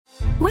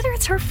Whether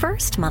it's her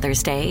first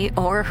Mother's Day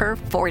or her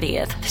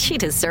 40th, she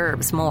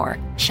deserves more.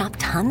 Shop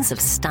tons of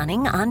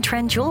stunning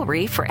on-trend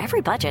jewelry for every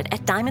budget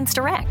at Diamonds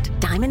Direct.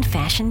 Diamond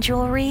fashion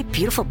jewelry,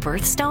 beautiful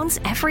birthstones,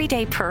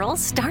 everyday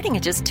pearls starting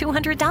at just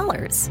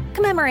 $200.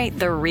 Commemorate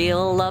the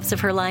real loves of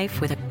her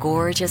life with a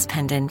gorgeous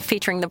pendant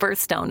featuring the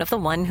birthstone of the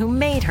one who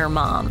made her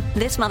mom.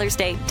 This Mother's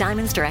Day,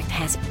 Diamonds Direct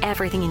has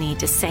everything you need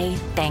to say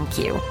thank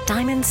you.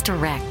 Diamonds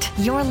Direct.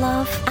 Your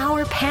love,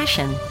 our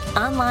passion.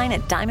 Online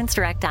at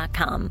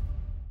diamondsdirect.com.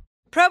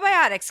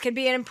 Probiotics can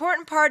be an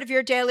important part of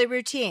your daily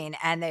routine,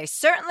 and they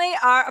certainly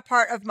are a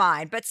part of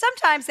mine, but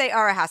sometimes they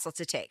are a hassle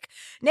to take.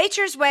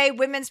 Nature's Way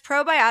Women's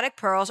Probiotic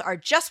Pearls are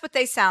just what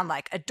they sound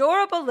like,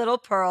 adorable little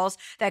pearls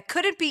that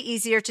couldn't be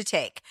easier to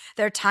take.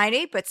 They're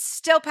tiny, but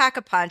still pack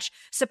a punch,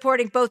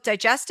 supporting both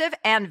digestive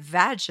and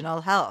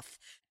vaginal health.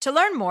 To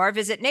learn more,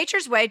 visit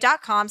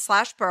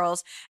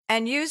naturesway.com/pearls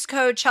and use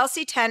code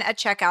Chelsea10 at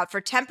checkout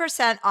for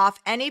 10% off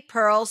any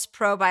Pearls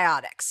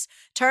probiotics.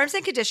 Terms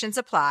and conditions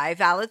apply,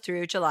 valid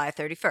through July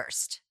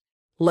 31st.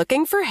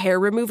 Looking for hair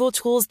removal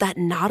tools that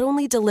not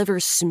only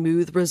deliver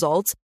smooth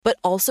results, but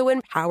also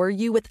empower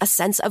you with a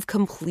sense of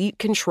complete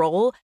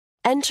control?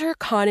 Enter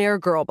Conair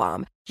Girl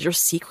Bomb, your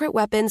secret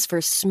weapons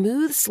for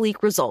smooth,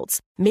 sleek results,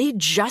 made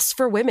just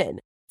for women.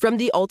 From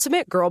the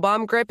ultimate Girl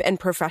Bomb grip and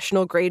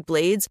professional-grade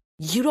blades,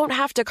 you don't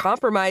have to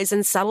compromise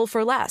and settle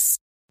for less.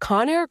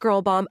 Conair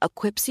Girl Bomb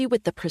equips you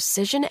with the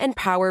precision and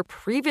power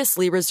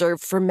previously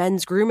reserved for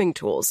men's grooming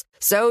tools.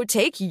 So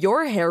take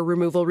your hair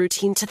removal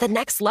routine to the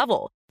next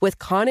level with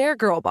Conair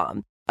Girl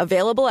Bomb.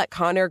 Available at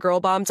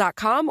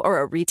ConairGirlBomb.com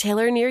or a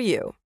retailer near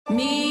you.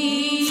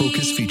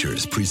 Focus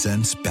Features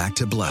presents Back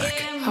to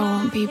Black. I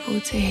want people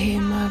to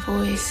hear my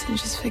voice and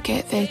just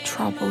forget their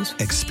troubles.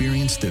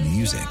 Experience the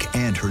music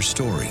and her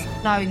story.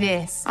 Know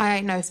this, I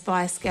ain't no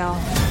Spice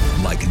Girl.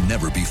 Like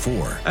never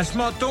before. That's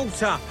my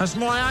daughter. That's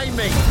my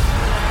Amy.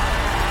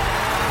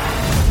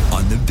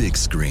 On the big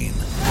screen.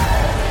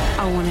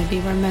 I want to be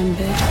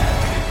remembered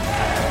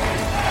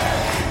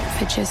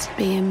for just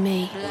being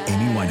me.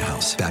 Amy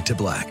Winehouse, Back to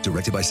Black,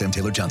 directed by Sam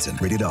Taylor Johnson.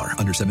 Rated R,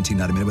 under 17,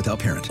 not a minute without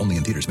parent. Only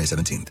in theaters May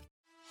 17th.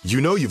 You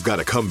know you've got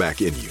a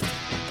comeback in you.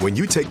 When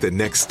you take the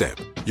next step,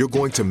 you're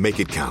going to make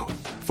it count.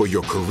 For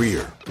your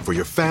career, for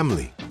your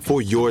family,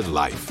 for your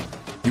life.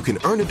 You can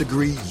earn a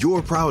degree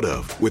you're proud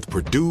of with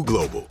Purdue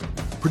Global.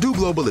 Purdue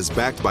Global is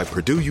backed by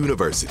Purdue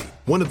University,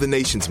 one of the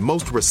nation's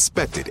most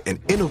respected and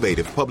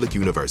innovative public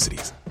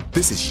universities.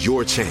 This is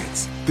your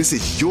chance. This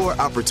is your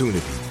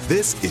opportunity.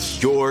 This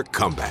is your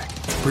comeback.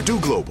 Purdue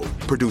Global,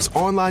 Purdue's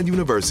online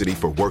university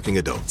for working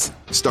adults.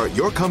 Start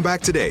your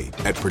comeback today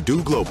at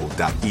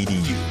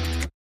purdueglobal.edu.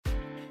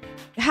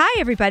 Hi,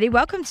 everybody.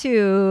 Welcome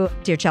to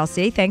Dear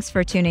Chelsea. Thanks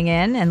for tuning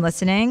in and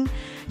listening.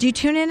 Do you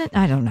tune in?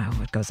 I don't know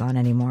what goes on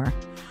anymore.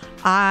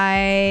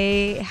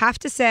 I have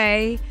to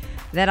say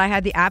that I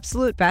had the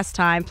absolute best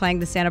time playing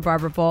the Santa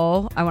Barbara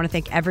Bowl. I want to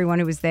thank everyone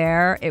who was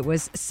there. It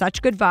was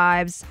such good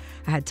vibes.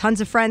 I had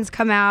tons of friends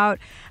come out,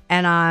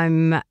 and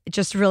I'm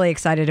just really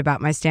excited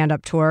about my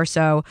stand-up tour.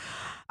 So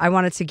I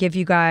wanted to give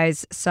you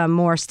guys some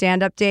more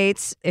stand-up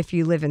dates. If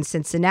you live in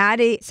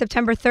Cincinnati,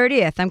 September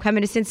 30th, I'm coming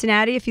to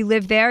Cincinnati. If you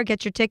live there,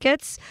 get your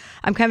tickets.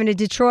 I'm coming to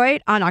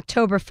Detroit on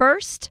October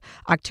 1st.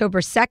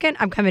 October 2nd,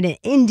 I'm coming to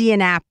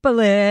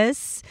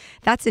Indianapolis.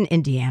 That's in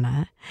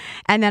Indiana.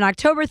 And then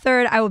October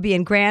 3rd, I will be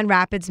in Grand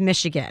Rapids,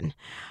 Michigan.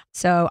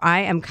 So I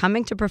am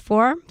coming to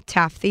perform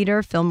Taft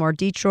Theater, Fillmore,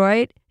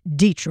 Detroit,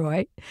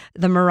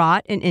 the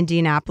Murat in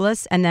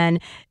Indianapolis, and then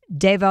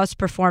Davos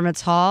Performance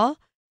Hall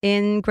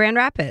in Grand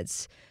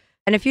Rapids.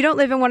 And if you don't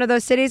live in one of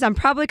those cities, I'm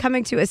probably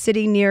coming to a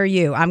city near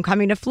you. I'm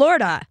coming to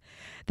Florida.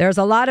 There's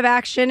a lot of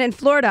action in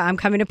Florida. I'm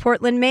coming to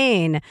Portland,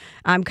 Maine.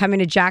 I'm coming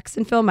to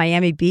Jacksonville,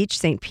 Miami Beach,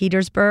 St.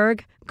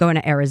 Petersburg, going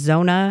to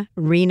Arizona,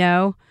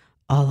 Reno,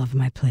 all of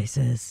my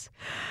places.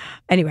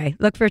 Anyway,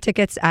 look for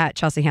tickets at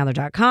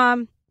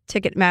chelseahandler.com,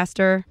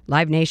 Ticketmaster,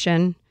 Live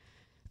Nation,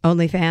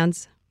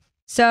 OnlyFans.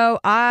 So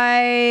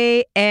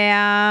I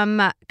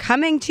am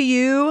coming to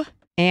you,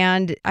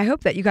 and I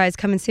hope that you guys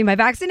come and see my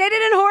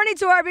Vaccinated and Horny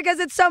tour because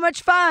it's so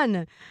much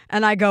fun.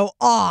 And I go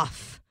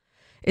off.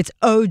 It's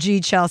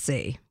OG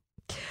Chelsea.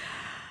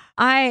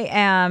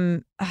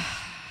 I'm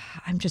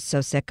just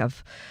so sick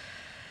of,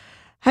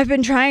 I've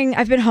been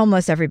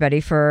homeless,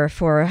 everybody,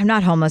 I'm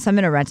not homeless. I'm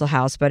in a rental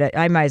house, but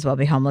I might as well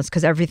be homeless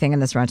because everything in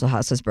this rental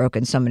house is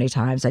broken so many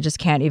times. I just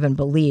can't even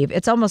believe.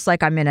 It's almost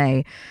like I'm in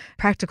a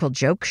practical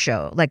joke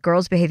show, like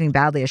Girls Behaving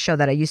Badly, a show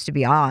that I used to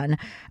be on,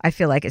 I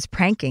feel like is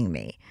pranking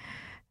me.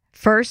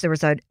 First, there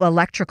was an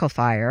electrical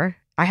fire.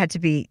 I had to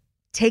be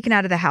taken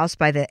out of the house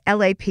by the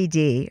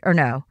LAPD,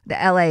 the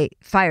LA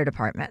Fire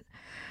Department.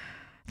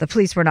 The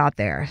police were not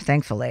there,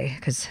 thankfully,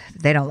 because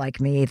they don't like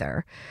me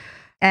either.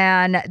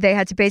 And they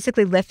had to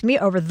basically lift me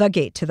over the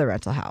gate to the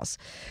rental house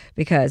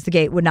because the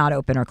gate would not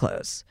open or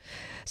close.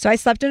 So I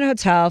slept in a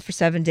hotel for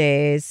 7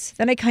 days.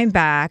 Then I came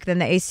back. Then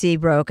the AC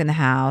broke in the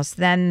house.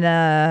 Then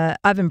the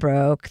oven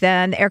broke.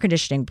 Then the air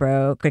conditioning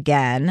broke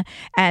again.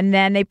 And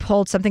then they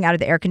pulled something out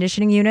of the air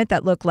conditioning unit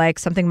that looked like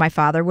something my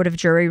father would have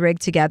jury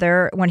rigged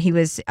together when he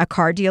was a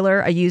car dealer,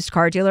 a used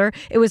car dealer.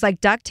 It was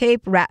like duct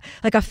tape,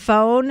 like a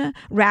phone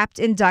wrapped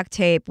in duct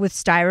tape with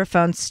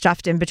styrofoam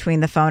stuffed in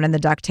between the phone and the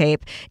duct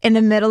tape in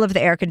the middle of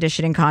the air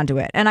conditioning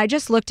conduit. And I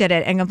just looked at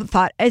it and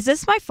thought, is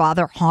this my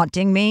father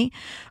haunting me?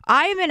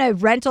 I am in a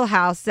rental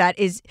house that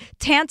is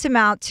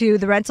tantamount to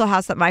the rental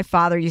house that my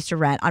father used to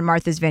rent on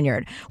Martha's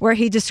Vineyard, where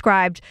he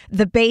described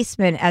the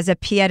basement as a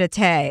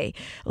pied-à-terre.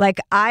 Like,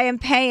 I am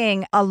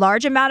paying a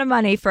large amount of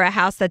money for a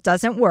house that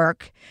doesn't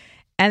work,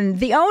 and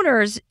the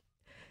owners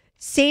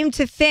seem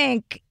to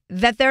think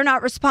that they're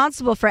not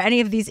responsible for any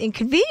of these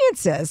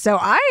inconveniences. So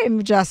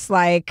I'm just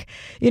like,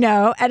 and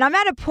I'm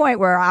at a point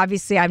where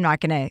obviously I'm not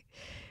going to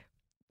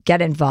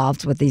get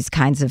involved with these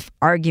kinds of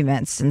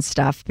arguments and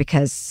stuff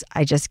because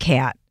I just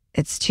can't.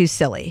 It's too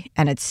silly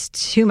and it's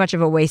too much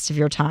of a waste of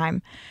your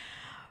time.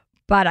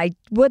 But I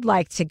would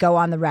like to go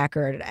on the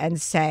record and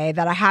say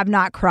that I have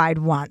not cried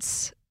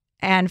once.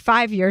 And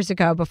 5 years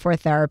ago, before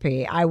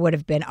therapy, I would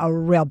have been a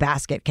real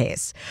basket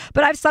case.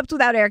 But I've slept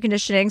without air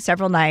conditioning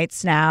several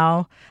nights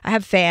now. I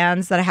have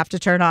fans that I have to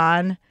turn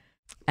on,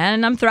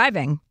 and I'm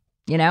thriving,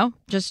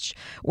 just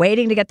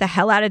waiting to get the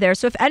hell out of there.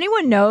 So if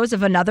anyone knows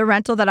of another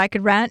rental that I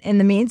could rent in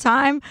the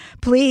meantime,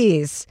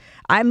 please.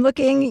 I'm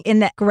looking in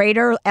the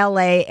greater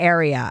LA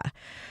area.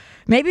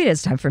 Maybe it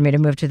is time for me to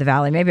move to the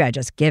Valley. Maybe I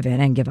just give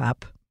in and give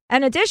up.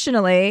 And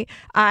additionally,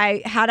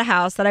 I had a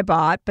house that I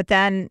bought, but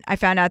then I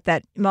found out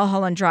that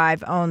Mulholland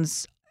Drive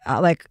owns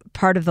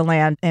part of the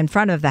land in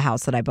front of the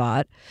house that I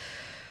bought.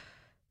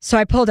 So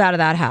I pulled out of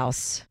that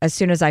house as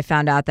soon as I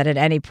found out that at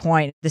any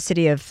point the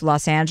city of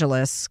Los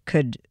Angeles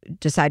could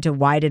decide to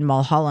widen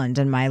Mulholland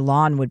and my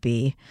lawn would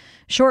be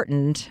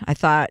shortened. I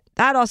thought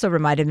that also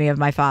reminded me of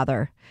my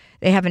father.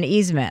 They have an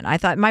easement. I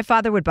thought my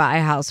father would buy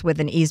a house with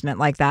an easement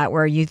like that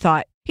where you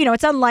thought,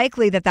 it's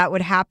unlikely that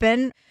would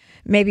happen.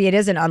 Maybe it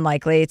isn't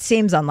unlikely. It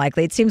seems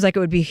unlikely. It seems like it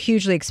would be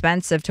hugely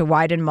expensive to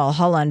widen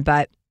Mulholland,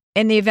 but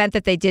in the event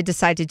that they did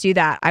decide to do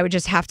that, I would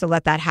just have to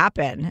let that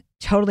happen.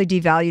 Totally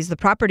devalues the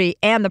property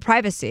and the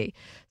privacy.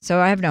 So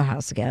I have no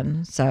house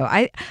again. So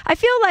I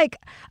feel like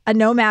a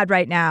nomad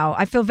right now.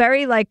 I feel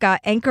very like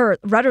anchor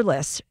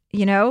rudderless,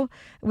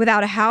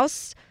 without a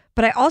house.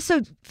 But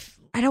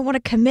I don't want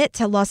to commit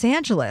to Los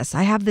Angeles.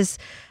 I have this,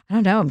 I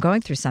don't know, I'm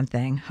going through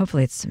something.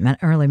 Hopefully it's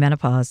early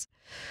menopause.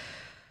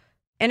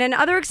 And in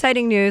other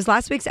exciting news,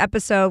 last week's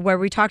episode where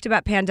we talked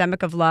about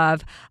Pandemic of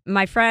Love,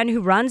 my friend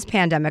who runs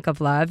Pandemic of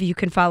Love, you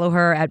can follow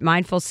her at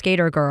Mindful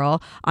Skater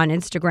Girl on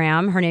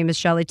Instagram. Her name is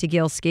Shelly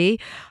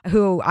Tagilski,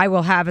 who I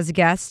will have as a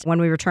guest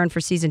when we return for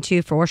season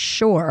 2 for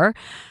sure.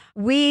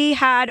 We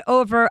had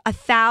over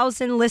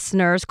 1,000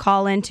 listeners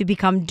call in to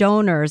become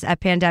donors at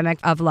Pandemic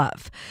of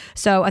Love.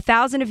 So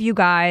 1,000 of you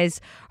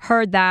guys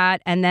heard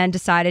that and then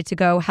decided to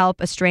go help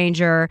a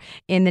stranger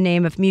in the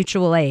name of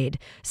mutual aid.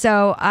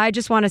 So I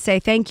just want to say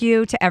thank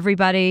you to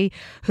everybody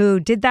who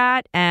did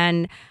that,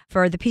 and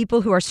for the people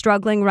who are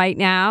struggling right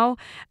now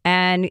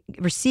and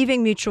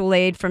receiving mutual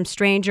aid from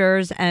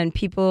strangers and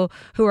people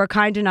who are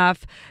kind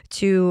enough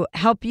to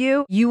help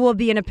you. You will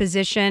be in a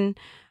position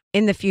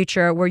in the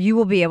future where you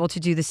will be able to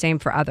do the same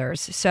for others.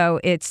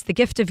 So it's the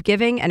gift of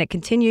giving, and it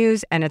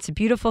continues, and it's a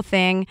beautiful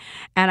thing.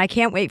 And I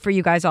can't wait for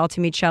you guys all to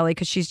meet Shelly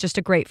because she's just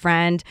a great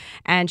friend,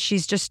 and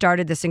she's just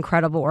started this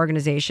incredible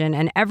organization.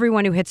 And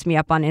everyone who hits me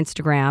up on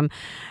Instagram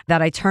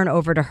that I turn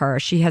over to her,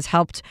 she has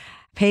helped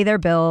pay their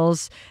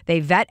bills. They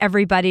vet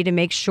everybody to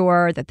make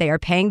sure that they are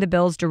paying the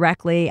bills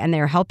directly and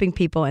they're helping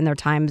people in their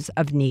times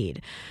of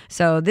need.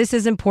 So this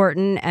is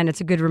important, and it's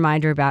a good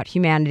reminder about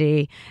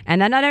humanity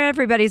and that not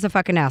everybody's a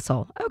fucking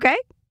asshole. Okay.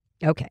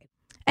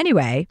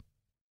 Anyway,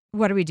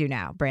 what do we do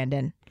now,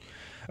 Brandon?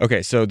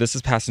 Okay, so this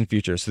is past and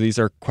future. So these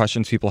are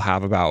questions people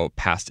have about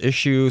past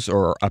issues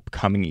or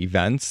upcoming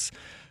events.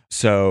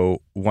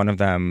 So one of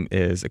them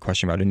is a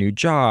question about a new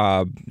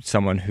job,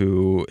 someone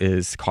who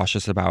is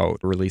cautious about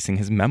releasing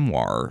his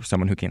memoir,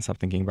 someone who can't stop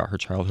thinking about her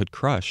childhood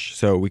crush.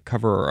 So we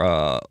cover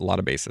a lot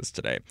of bases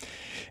today.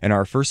 And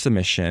our first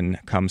submission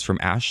comes from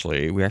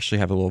Ashley. We actually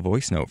have a little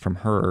voice note from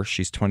her.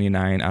 She's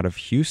 29 out of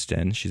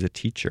Houston. She's a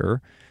teacher.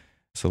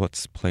 So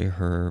let's play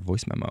her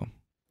voice memo.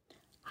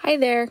 Hi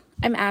there,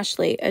 I'm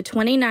Ashley, a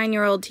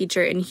 29-year-old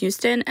teacher in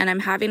Houston, and I'm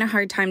having a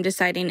hard time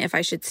deciding if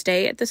I should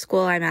stay at the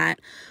school I'm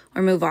at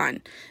or move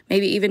on,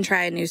 maybe even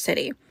try a new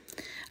city.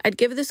 I'd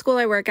give the school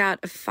I work at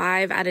a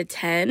 5 out of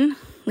 10.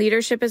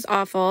 Leadership is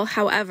awful.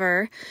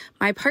 However,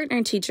 my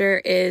partner teacher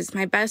is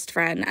my best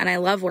friend, and I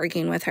love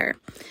working with her.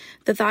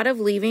 The thought of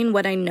leaving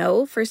what I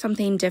know for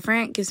something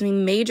different gives me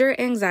major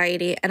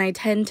anxiety, and I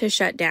tend to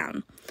shut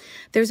down.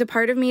 There's a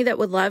part of me that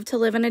would love to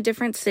live in a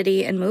different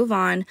city and move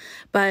on,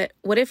 but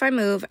what if I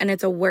move and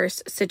it's a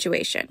worse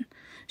situation?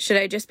 Should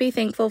I just be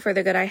thankful for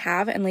the good I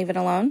have and leave it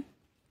alone?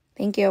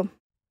 Thank you.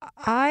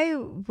 I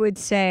would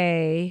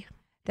say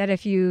that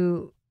if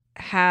you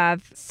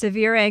have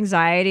severe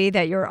anxiety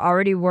that you're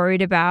already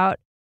worried about,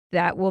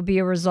 that will be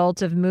a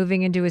result of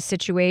moving into a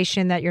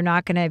situation that you're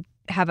not going to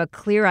have a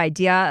clear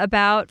idea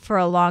about for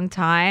a long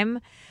time,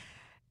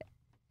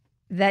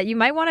 that you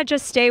might want to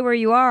just stay where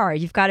you are.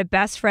 You've got a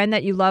best friend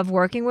that you love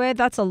working with.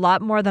 That's a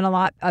lot more than a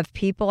lot of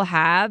people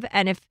have.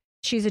 And if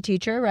she's a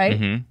teacher, right?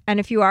 Mm-hmm. And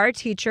if you are a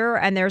teacher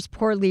and there's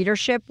poor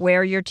leadership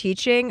where you're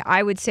teaching,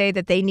 I would say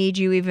that they need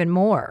you even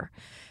more.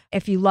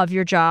 If you love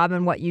your job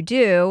and what you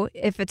do,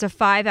 if it's a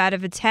 5 out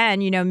of a 10,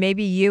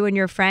 maybe you and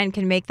your friend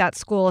can make that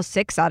school a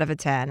 6 out of a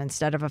 10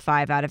 instead of a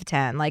 5 out of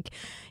 10. Like,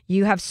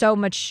 you have so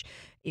much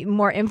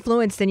more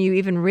influence than you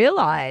even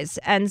realize.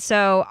 And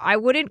so I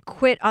wouldn't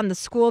quit on the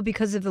school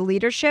because of the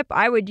leadership.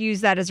 I would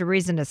use that as a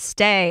reason to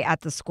stay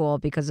at the school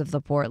because of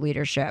the poor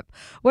leadership.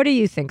 What do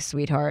you think,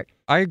 sweetheart?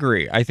 I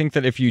agree. I think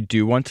that if you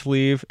do want to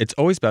leave, it's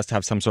always best to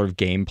have some sort of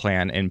game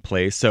plan in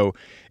place. So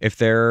if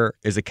there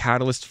is a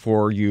catalyst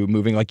for you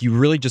moving, like you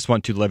really just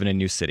want to live in a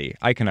new city,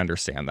 I can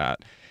understand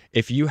that.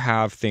 If you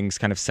have things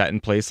kind of set in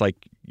place, like,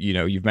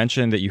 you've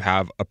mentioned that you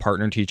have a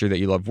partner teacher that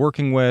you love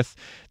working with,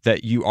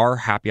 that you are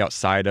happy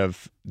outside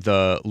of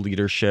the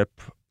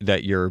leadership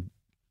that you're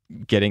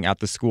getting at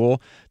the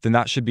school, then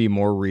that should be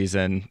more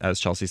reason, as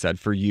Chelsea said,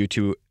 for you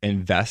to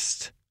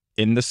invest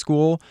in the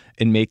school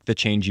and make the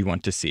change you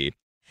want to see.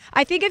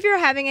 I think if you're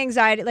having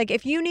anxiety, like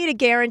if you need a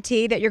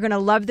guarantee that you're going to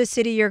love the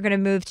city you're going to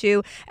move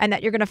to and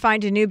that you're going to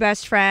find a new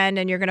best friend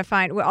and you're going to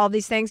find all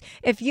these things,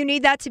 if you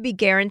need that to be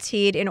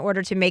guaranteed in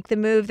order to make the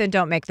move, then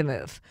don't make the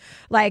move.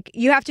 Like,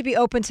 you have to be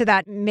open to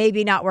that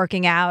maybe not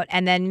working out,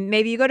 and then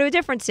maybe you go to a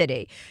different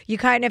city. You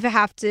kind of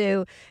have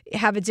to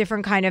have a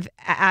different kind of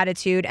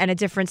attitude and a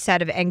different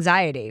set of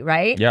anxiety,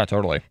 right? Yeah,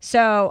 totally.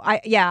 So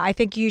I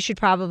think you should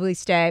probably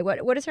stay.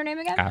 What is her name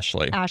again?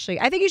 Ashley.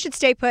 I think you should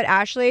stay put,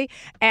 Ashley,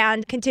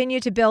 and continue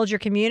to build your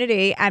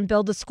community and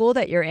build the school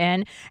that you're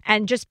in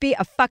and just be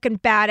a fucking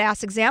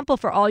badass example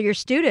for all your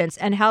students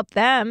and help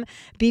them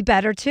be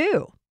better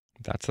too.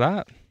 That's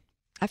that.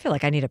 I feel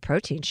like I need a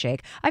protein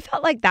shake. I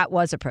felt like that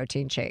was a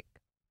protein shake.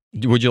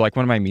 Would you like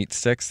one of my meat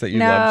sticks that you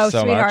love so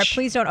much? No, sweetheart,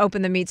 please don't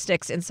open the meat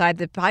sticks inside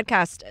the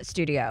podcast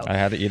studio. I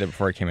had to eat it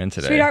before I came in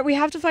today. Sweetheart, we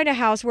have to find a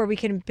house where we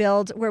can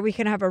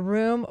have a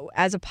room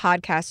as a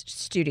podcast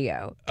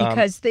studio,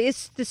 because the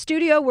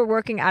studio we're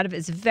working out of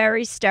is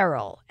very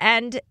sterile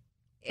and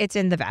it's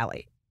in the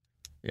valley.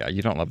 Yeah,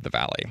 you don't love the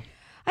valley.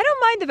 I don't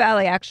mind the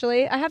valley,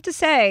 actually. I have to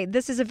say,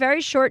 this is a very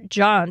short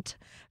jaunt,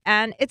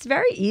 and it's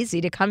very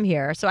easy to come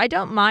here, so I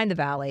don't mind the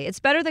valley.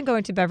 It's better than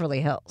going to Beverly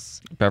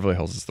Hills. Beverly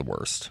Hills is the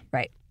worst.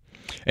 Right.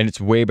 And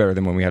it's way better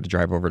than when we had to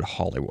drive over to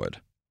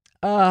Hollywood.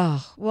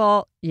 Oh,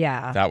 well,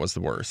 yeah. That was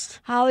the worst.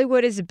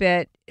 Hollywood is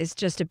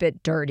just a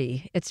bit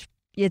dirty. It's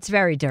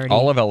very dirty.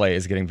 All of LA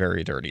is getting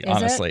very dirty,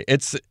 honestly.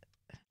 It's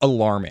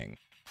alarming.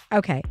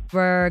 Okay,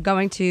 we're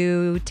going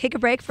to take a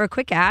break for a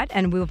quick ad,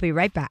 and we'll be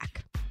right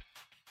back.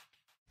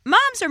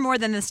 Moms are more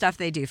than the stuff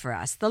they do for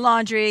us. The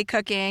laundry,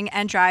 cooking,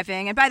 and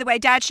driving. And by the way,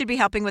 Dad should be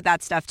helping with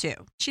that stuff too.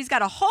 She's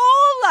got a whole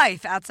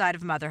life outside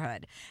of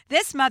motherhood.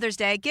 This Mother's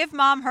Day, give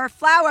Mom her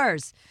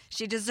flowers.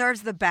 She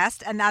deserves the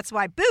best, and that's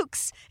why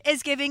Bouqs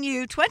is giving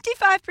you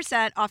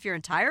 25% off your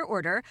entire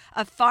order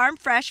of farm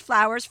fresh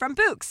flowers from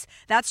Bouqs.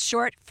 That's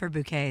short for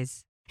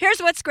bouquets. Here's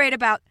what's great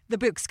about the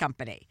Bouqs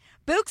company.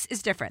 Bouqs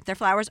is different. Their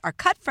flowers are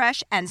cut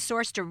fresh and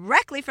sourced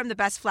directly from the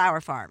best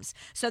flower farms,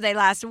 so they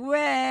last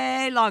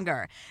way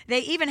longer. They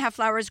even have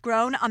flowers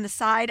grown on the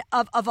side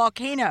of a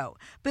volcano.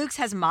 Bouqs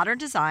has modern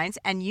designs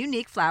and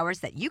unique flowers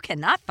that you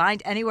cannot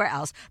find anywhere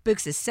else.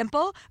 Bouqs is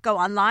simple. Go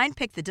online,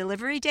 pick the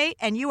delivery date,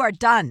 and you are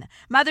done.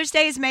 Mother's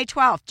Day is May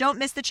 12th. Don't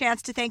miss the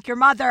chance to thank your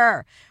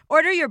mother.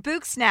 Order your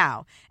Bouqs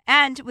now.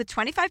 And with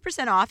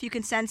 25% off, you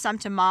can send some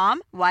to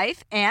mom,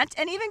 wife, aunt,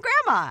 and even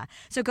grandma.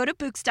 So go to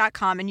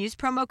Bouqs.com and use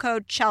promo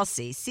code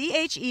Chelsea,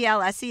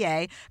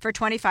 CHELSEA, for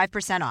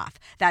 25% off.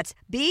 That's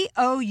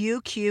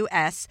BOUQS.com,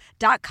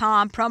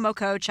 promo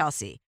code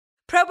Chelsea.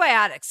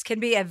 Probiotics can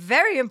be a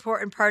very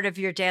important part of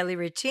your daily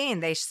routine.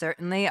 They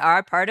certainly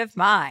are part of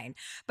mine.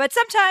 But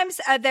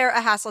sometimes they're a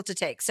hassle to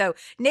take. So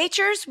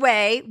Nature's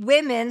Way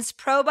Women's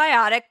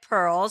Probiotic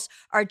Pearls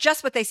are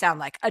just what they sound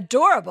like.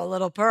 Adorable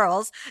little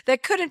pearls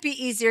that couldn't be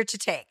easier to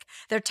take.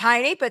 They're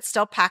tiny but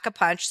still pack a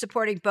punch,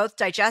 supporting both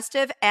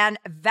digestive and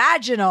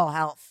vaginal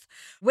health.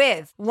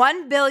 With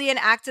 1 billion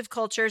active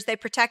cultures, they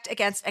protect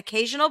against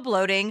occasional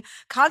bloating,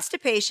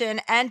 constipation,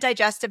 and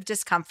digestive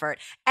discomfort.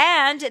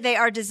 And they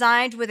are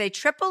designed with a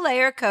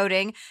triple-layer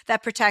coating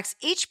that protects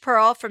each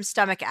pearl from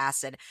stomach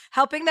acid,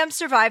 helping them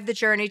survive the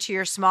journey to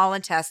your small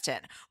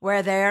intestine,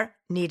 where they're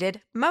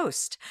needed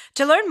most.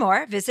 To learn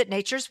more, visit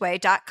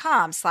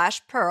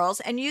naturesway.com/pearls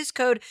and use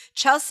code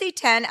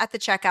Chelsea10 at the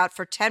checkout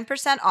for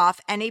 10%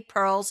 off any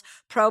Pearls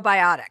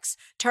probiotics.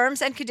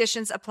 Terms and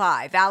conditions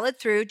apply. Valid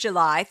through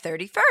July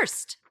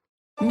 31st.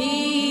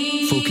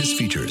 Focus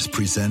Features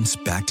presents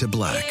Back to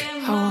Black.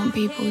 I want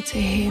people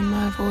to hear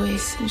my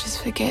voice and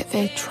just forget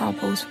their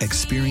troubles.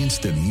 Experience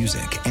the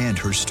music and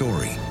her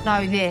story.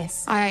 Know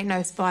this. I ain't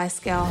no Spice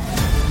Girl.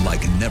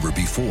 Like never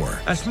before.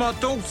 That's my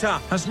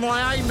daughter. That's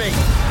my Amy.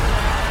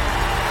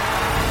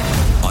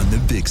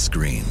 big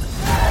screen.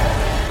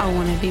 I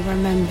want to be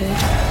remembered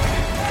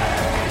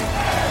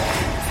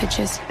for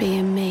just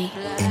being me.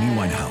 Amy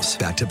Winehouse,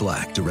 Back to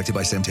Black, directed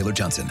by Sam Taylor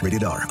Johnson.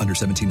 Rated R, under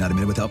 17, not a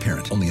minute without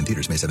parent. Only in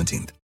theaters May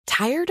 17th.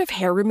 Tired of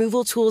hair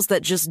removal tools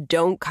that just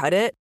don't cut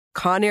it?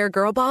 Conair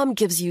Girl Bomb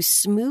gives you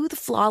smooth,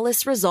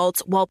 flawless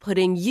results while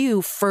putting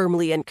you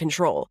firmly in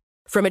control.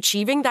 From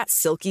achieving that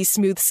silky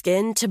smooth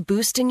skin to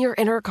boosting your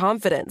inner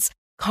confidence,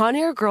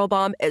 Conair Girl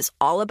Bomb is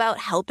all about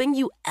helping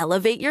you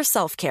elevate your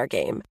self-care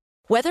game.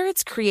 Whether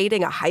it's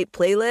creating a hype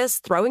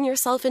playlist, throwing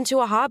yourself into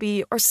a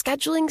hobby, or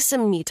scheduling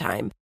some me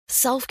time,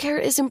 self-care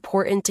is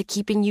important to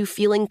keeping you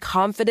feeling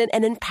confident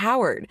and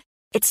empowered.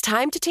 It's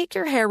time to take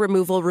your hair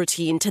removal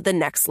routine to the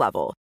next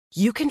level.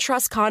 You can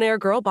trust Conair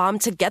Girl Bomb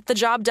to get the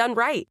job done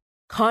right.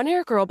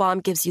 Conair Girl Bomb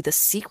gives you the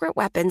secret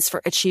weapons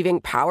for achieving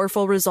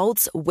powerful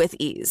results with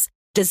ease.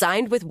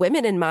 Designed with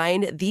women in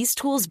mind, these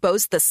tools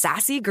boast the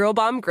sassy Girl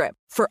Bomb grip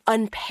for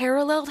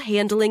unparalleled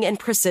handling and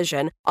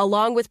precision,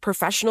 along with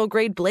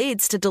professional-grade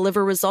blades to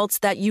deliver results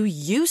that you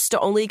used to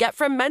only get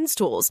from men's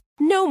tools.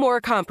 No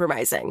more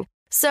compromising.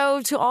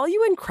 So, to all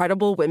you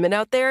incredible women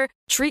out there,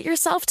 treat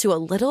yourself to a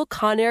little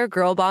Conair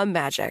Girl Bomb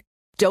magic.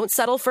 Don't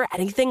settle for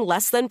anything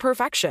less than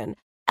perfection.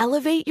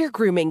 Elevate your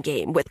grooming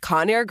game with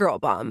Conair Girl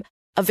Bomb.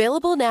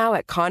 Available now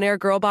at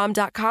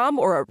ConairGirlBomb.com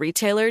or a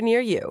retailer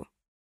near you.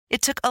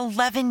 It took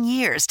 11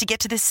 years to get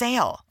to this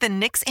sale. The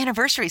Knix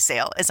Anniversary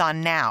Sale is on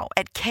now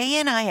at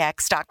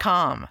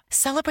KNIX.com.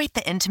 Celebrate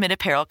the intimate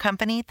apparel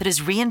company that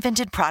has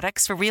reinvented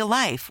products for real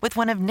life with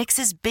one of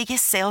Knix's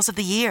biggest sales of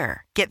the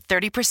year. Get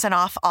 30%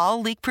 off all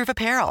leak-proof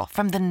apparel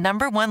from the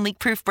 #1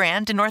 leak-proof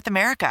brand in North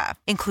America,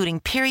 including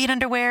period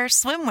underwear,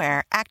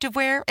 swimwear,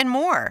 activewear, and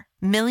more.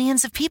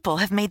 Millions of people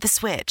have made the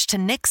switch to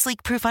Knix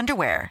leak-proof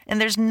underwear,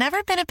 and there's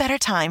never been a better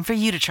time for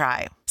you to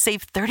try.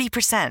 Save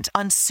 30%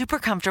 on super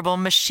comfortable,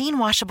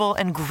 machine-washable,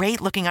 and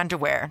great-looking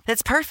underwear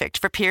that's perfect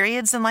for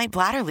periods and light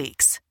bladder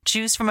leaks.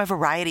 Choose from a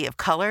variety of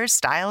colors,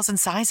 styles, and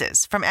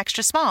sizes, from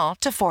extra small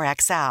to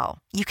 4XL.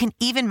 You can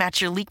even match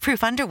your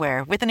leak-proof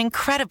underwear with an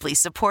incredibly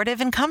supportive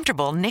and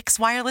comfortable Knix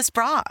wireless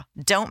bra.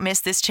 Don't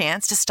miss this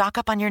chance to stock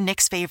up on your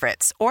Knix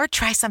favorites or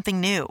try something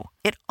new.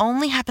 It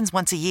only happens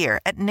once a year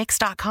at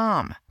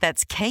Knix.com.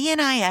 That's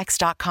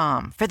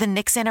KNIX.com for the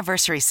Knix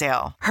Anniversary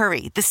Sale.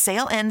 Hurry, the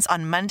sale ends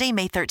on Monday,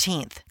 May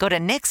 13th. Go to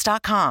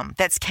Knix.com.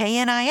 That's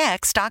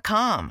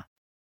KNIX.com.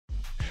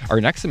 Our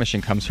next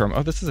submission comes from,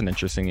 this is an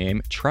interesting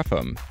name,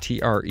 Trefum,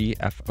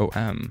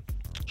 Trefom.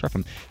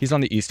 Trefum. He's on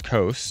the East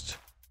Coast.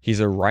 He's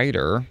a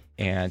writer,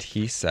 and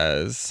he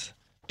says,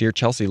 Dear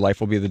Chelsea,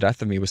 Life Will Be the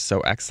Death of Me was so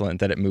excellent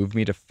that it moved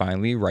me to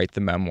finally write the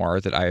memoir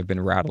that I have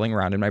been rattling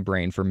around in my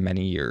brain for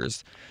many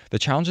years. The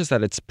challenge is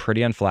that it's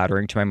pretty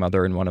unflattering to my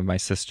mother and one of my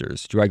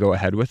sisters. Do I go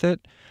ahead with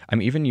it?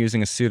 I'm even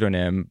using a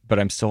pseudonym, but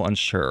I'm still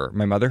unsure.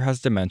 My mother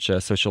has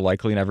dementia, so she'll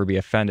likely never be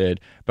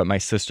offended, but my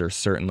sister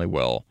certainly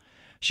will.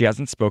 She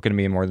hasn't spoken to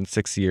me in more than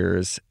 6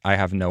 years. I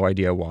have no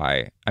idea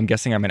why. I'm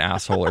guessing I'm an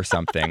asshole or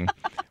something.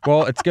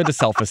 Well, it's good to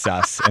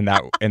self-assess in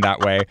that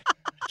way.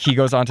 He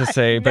goes on to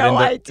say,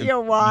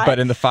 but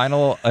in the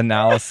final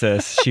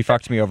analysis, she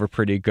fucked me over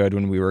pretty good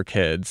when we were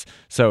kids.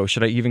 So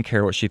should I even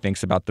care what she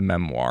thinks about the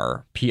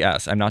memoir?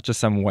 P.S. I'm not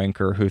just some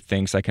wanker who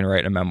thinks I can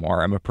write a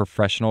memoir. I'm a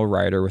professional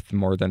writer with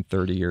more than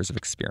 30 years of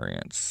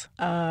experience.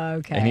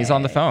 Okay. And he's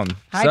on the phone.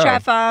 Hi,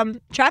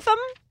 Trefum.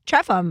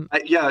 Trefum?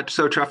 Yeah,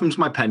 so Trefum's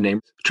my pen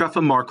name.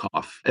 Trefim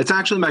Markov. It's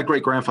actually my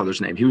great-grandfather's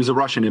name. He was a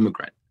Russian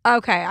immigrant.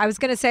 Okay, I was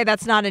going to say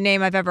that's not a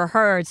name I've ever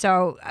heard.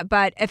 So,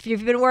 but if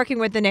you've been working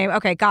with the name,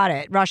 okay, got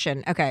it.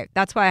 Russian. Okay,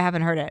 that's why I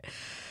haven't heard it.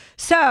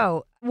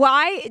 So,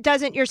 why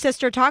doesn't your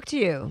sister talk to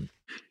you?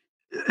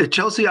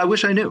 Chelsea, I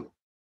wish I knew.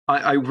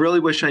 I really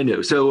wish I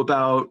knew. So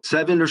about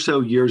 7 or so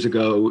years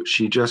ago,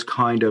 she just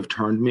kind of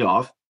turned me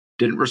off,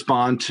 didn't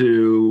respond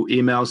to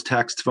emails,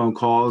 texts, phone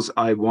calls.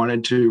 I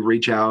wanted to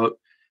reach out.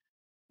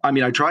 I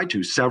mean, I tried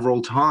to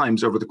several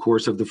times over the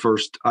course of the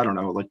first,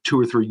 2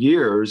 or 3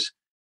 years,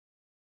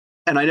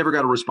 and I never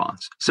got a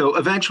response. So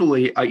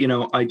eventually,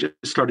 I just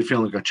started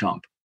feeling like a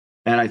chump,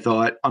 and I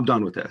thought, I'm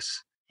done with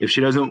this. If she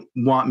doesn't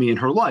want me in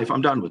her life,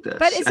 I'm done with this.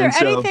 But is there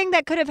anything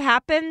that could have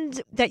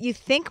happened that you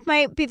think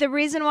might be the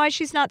reason why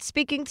she's not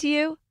speaking to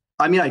you?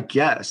 I mean, I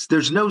guess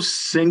there's no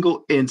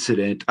single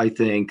incident, I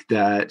think,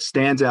 that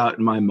stands out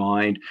in my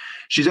mind.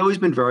 She's always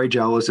been very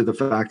jealous of the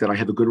fact that I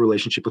have a good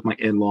relationship with my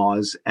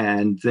in-laws,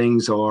 and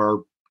things are,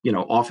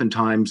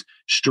 oftentimes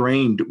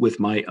strained with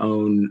my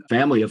own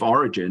family of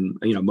origin,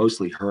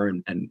 mostly her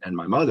and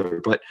my mother.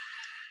 But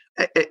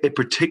a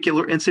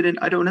particular incident,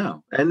 I don't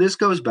know. And this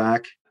goes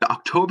back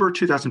October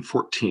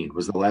 2014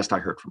 was the last I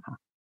heard from her.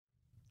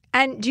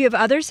 And do you have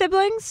other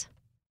siblings?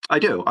 I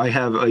do. I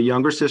have a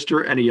younger sister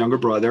and a younger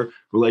brother.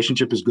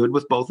 Relationship is good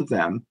with both of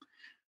them.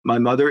 My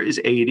mother is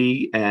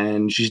 80,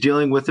 and she's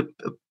dealing with a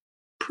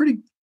pretty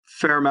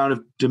fair amount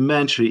of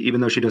dementia,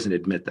 even though she doesn't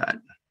admit that.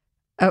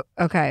 Oh,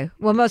 okay.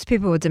 Well, most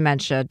people with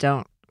dementia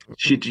don't.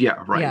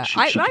 Yeah, right.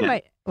 Yeah.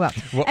 Well,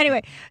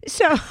 anyway,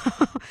 so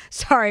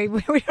sorry,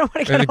 we don't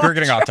want to get We're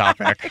getting off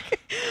topic.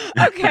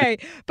 Okay,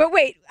 but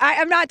wait,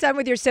 I'm not done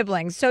with your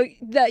siblings. So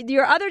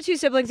your other two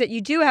siblings that you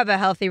do have a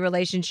healthy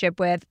relationship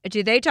with,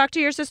 do they talk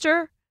to your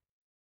sister?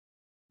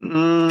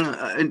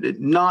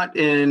 Not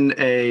in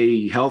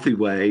a healthy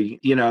way.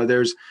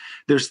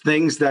 There's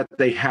things that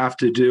they have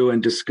to do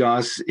and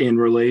discuss in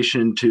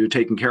relation to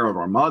taking care of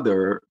our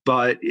mother.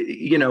 But,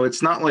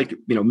 it's not like,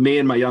 me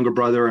and my younger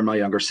brother and my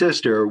younger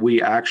sister,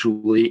 we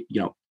actually,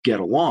 get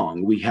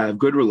along. We have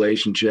good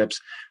relationships.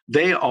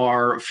 They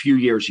are a few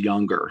years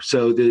younger.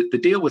 So the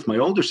deal with my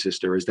older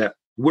sister is that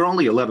we're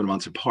only 11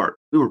 months apart.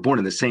 We were born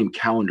in the same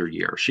calendar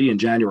year, she in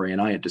January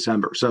and I in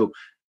December. So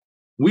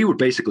we were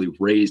basically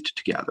raised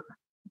together.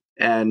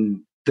 And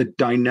the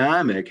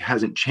dynamic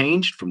hasn't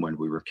changed from when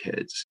we were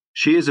kids.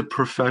 She is a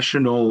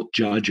professional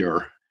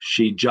judger.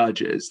 She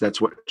judges. That's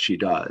what she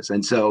does.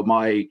 And so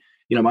my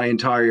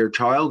entire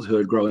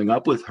childhood growing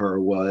up with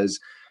her was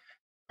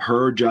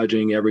her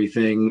judging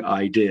everything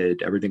I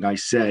did, everything I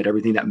said,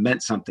 everything that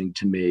meant something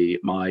to me,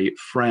 my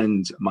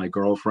friends, my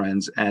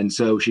girlfriends. And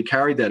so she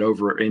carried that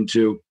over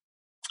into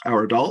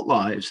our adult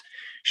lives.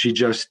 She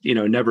just,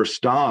 never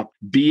stopped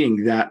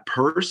being that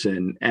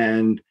person.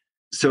 And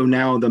so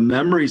now the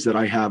memories that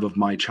I have of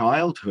my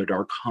childhood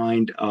are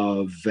kind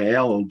of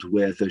veiled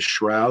with a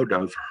shroud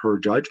of her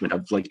judgment,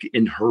 of like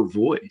in her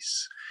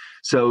voice.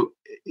 So,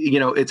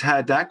 it's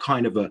had that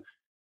kind of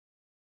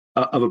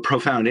a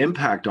profound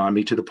impact on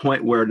me, to the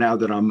point where now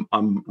that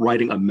I'm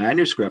writing a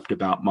manuscript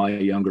about my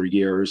younger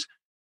years,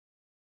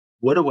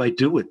 what do I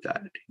do with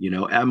that?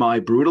 Am I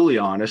brutally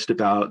honest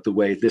about the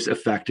way this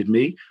affected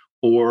me?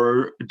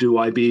 Or do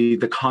I be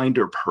the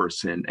kinder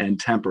person and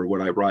temper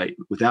what I write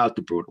without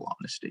the brutal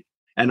honesty?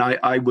 And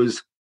I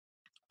was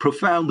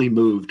profoundly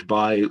moved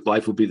by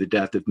Life Will Be the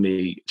Death of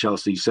Me,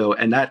 Chelsea.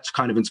 And that's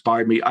kind of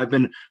inspired me. I've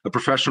been a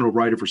professional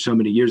writer for so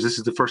many years. This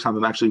is the first time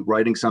I'm actually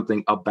writing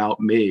something about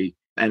me,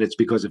 and it's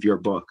because of your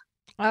book.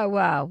 Oh,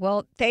 wow.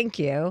 Well, thank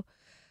you.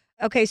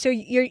 Okay, so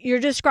you're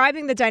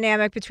describing the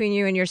dynamic between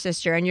you and your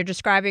sister, and you're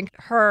describing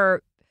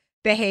her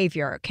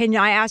behavior. Can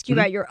I ask you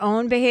about your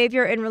own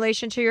behavior in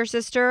relation to your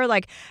sister?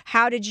 Like,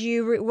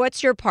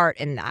 what's your part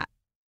in that?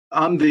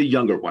 I'm the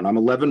younger one. I'm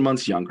 11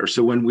 months younger.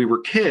 So when we were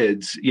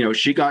kids,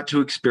 she got to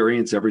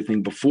experience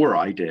everything before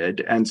I did.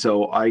 And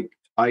so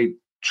I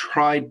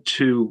tried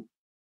to,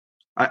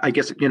 I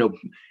guess,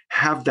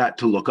 have that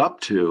to look up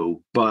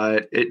to,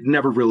 but it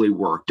never really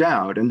worked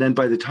out. And then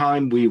by the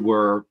time we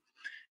were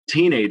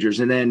teenagers,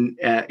 and then,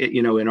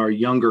 in our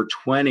younger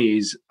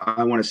 20s,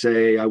 I want to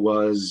say I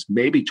was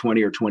maybe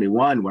 20 or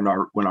 21 when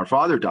our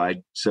father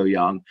died so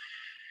young,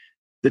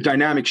 the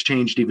dynamics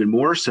changed even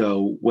more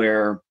so,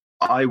 where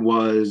I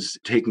was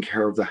taking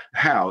care of the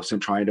house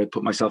and trying to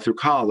put myself through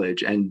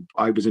college, and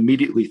I was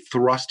immediately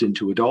thrust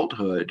into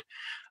adulthood.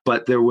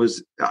 But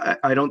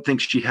I don't think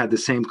she had the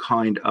same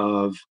kind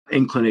of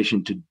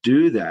inclination to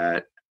do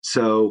that.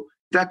 So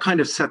that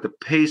kind of set the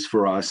pace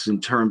for us in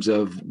terms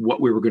of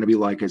what we were going to be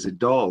like as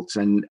adults.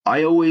 And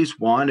I always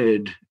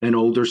wanted an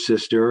older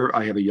sister.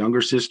 I have a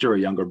younger sister, a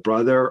younger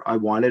brother. I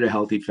wanted a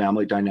healthy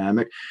family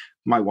dynamic.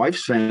 My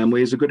wife's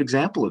family is a good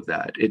example of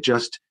that.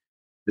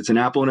 It's an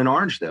apple and an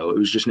orange, though. It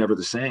was just never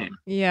the same.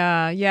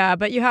 Yeah.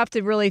 But you have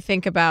to really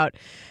think about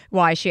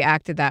why she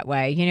acted that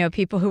way.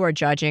 People who are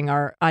judging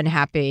are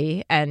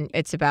unhappy, and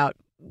it's about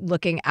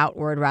looking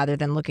outward rather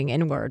than looking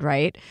inward,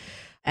 right?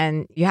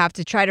 And you have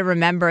to try to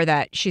remember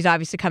that she's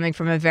obviously coming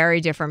from a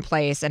very different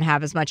place and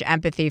have as much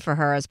empathy for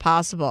her as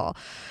possible.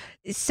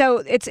 So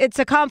it's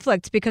a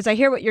conflict, because I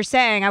hear what you're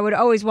saying. I would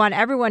always want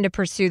everyone to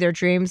pursue their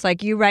dreams,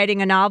 like you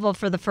writing a novel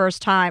for the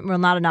first time. Well,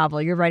 not a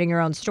novel. You're writing your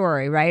own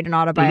story, right? An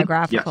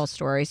autobiographical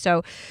story.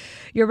 So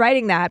you're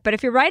writing that. But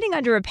if you're writing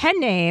under a pen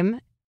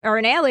name or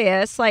an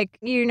alias, like,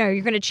 you're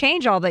going to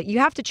change all that. You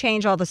have to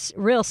change all the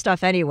real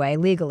stuff anyway,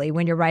 legally,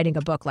 when you're writing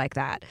a book like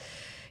that.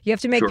 You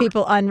have to make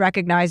people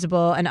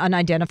unrecognizable and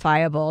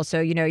unidentifiable. So,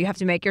 you have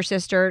to make your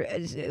sister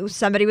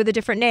somebody with a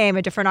different name,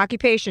 a different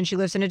occupation. She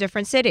lives in a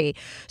different city.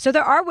 So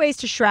there are ways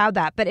to shroud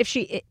that. But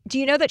do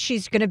you know that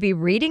she's going to be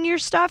reading your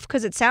stuff?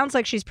 Because it sounds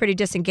like she's pretty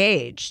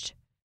disengaged.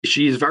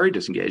 She is very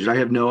disengaged. I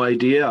have no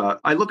idea.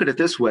 I look at it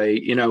this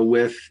way,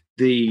 with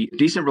the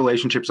decent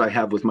relationships I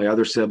have with my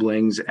other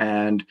siblings,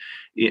 and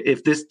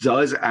if this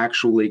does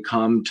actually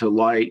come to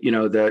light,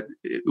 that,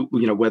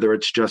 whether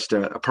it's just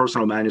a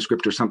personal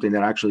manuscript or something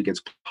that actually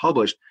gets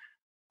published,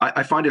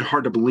 I find it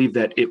hard to believe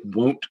that it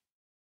won't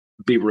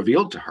be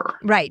revealed to her.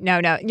 Right.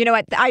 No. You know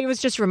what? I was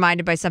just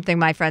reminded by something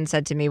my friend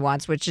said to me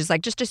once, which is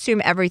like, just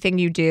assume everything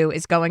you do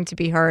is going to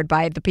be heard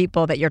by the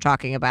people that you're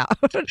talking about.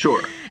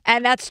 Sure.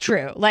 And that's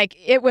true. Like,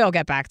 it will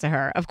get back to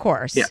her, of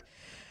course. Yeah.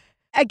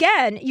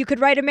 Again, you could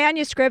write a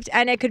manuscript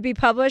and it could be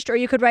published, or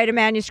you could write a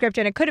manuscript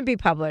and it couldn't be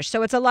published.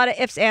 So it's a lot of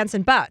ifs, ands,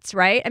 and buts,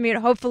 right? I mean,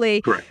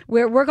 hopefully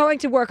we're going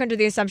to work under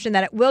the assumption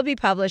that it will be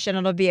published and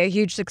it'll be a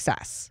huge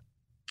success.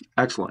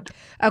 Excellent.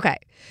 Okay.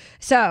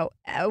 So,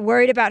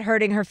 worried about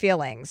hurting her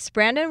feelings.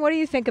 Brandon, what do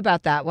you think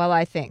about that while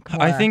I think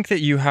more? I think that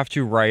you have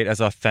to write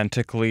as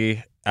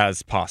authentically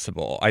as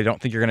possible. I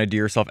don't think you're going to do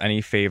yourself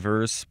any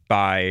favors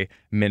by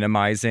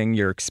minimizing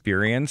your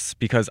experience,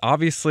 because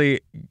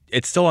obviously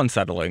it's still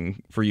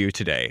unsettling for you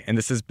today. And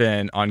this has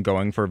been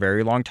ongoing for a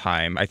very long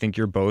time. I think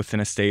you're both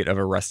in a state of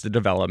arrested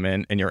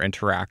development in your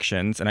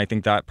interactions. And I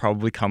think that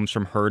probably comes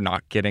from her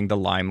not getting the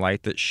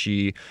limelight that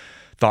she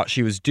thought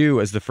she was due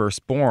as the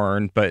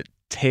firstborn, but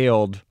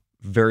tailed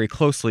very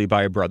closely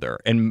by a brother.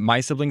 And my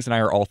siblings and I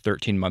are all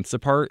 13 months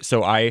apart.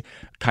 So I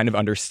kind of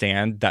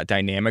understand that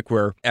dynamic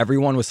where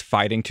everyone was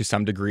fighting to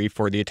some degree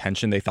for the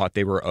attention they thought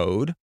they were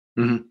owed.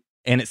 Mm-hmm.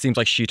 And it seems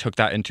like she took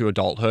that into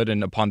adulthood.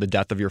 And upon the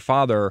death of your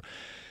father,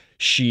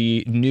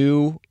 she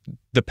knew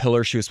the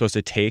pillar she was supposed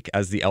to take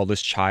as the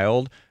eldest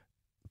child,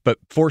 but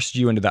forced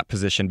you into that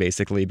position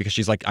basically because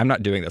she's like, I'm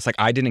not doing this. Like,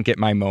 I didn't get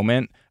my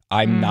moment.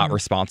 I'm not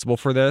responsible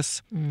for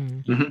this.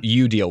 Mm-hmm.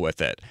 You deal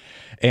with it.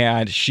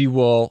 And she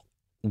will,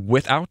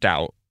 without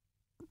doubt,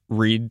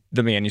 read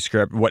the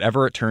manuscript,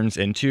 whatever it turns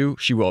into,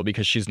 she will,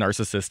 because she's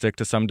narcissistic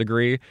to some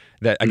degree.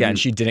 That, again,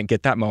 she didn't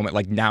get that moment.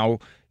 Like, now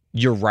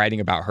you're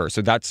writing about her.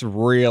 So that's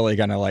really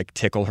going to like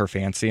tickle her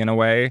fancy in a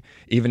way,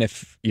 even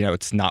if, you know,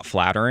 it's not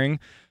flattering.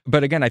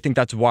 But again, I think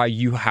that's why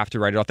you have to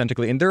write it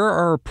authentically. And there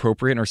are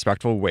appropriate and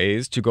respectful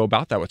ways to go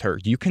about that with her.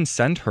 You can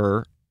send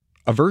her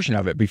a version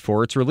of it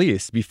before it's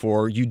released,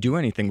 before you do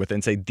anything with it,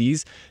 and say,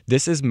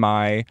 this is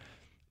my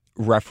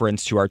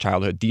reference to our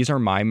childhood. These are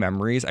my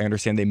memories. I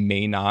understand they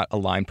may not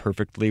align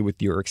perfectly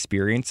with your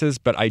experiences,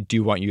 but I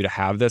do want you to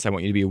have this. I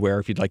want you to be aware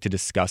if you'd like to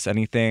discuss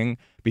anything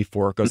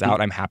before it goes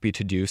out, I'm happy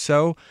to do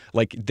so.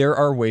 Like, there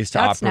are ways to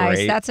operate. That's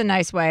nice. That's a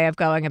nice way of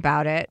going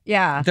about it.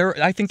 Yeah.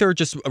 I think there are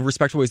just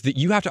respectful ways that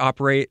you have to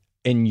operate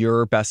in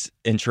your best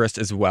interest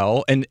as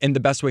well, and in the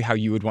best way how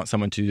you would want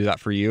someone to do that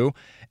for you.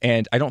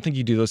 And I don't think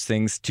you do those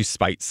things to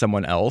spite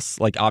someone else.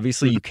 Like,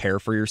 obviously you care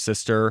for your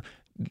sister,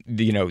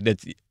 you know,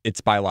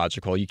 it's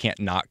biological. You can't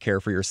not care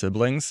for your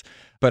siblings.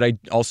 But I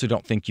also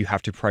don't think you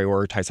have to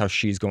prioritize how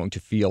she's going to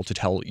feel to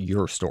tell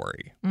your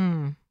story.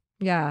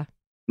 Yeah.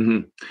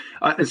 And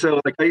so,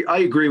 like, I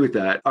agree with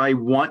that. I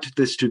want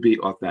this to be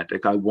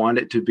authentic. I want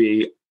it to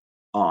be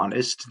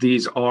honest.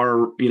 These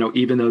are, you know,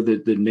 even though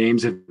the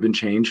names have been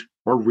changed,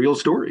 are real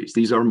stories.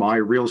 These are my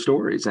real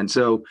stories. And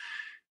so,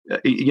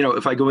 you know,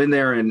 if I go in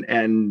there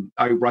and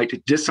I write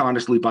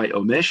dishonestly by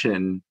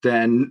omission,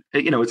 then,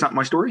 you know, it's not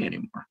my story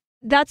anymore.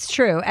 That's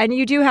true. And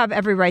you do have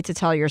every right to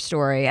tell your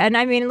story. And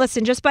I mean,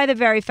 listen, just by the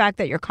very fact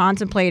that you're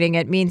contemplating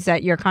it means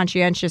that you're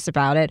conscientious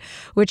about it,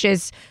 which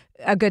is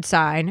a good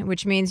sign,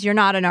 which means you're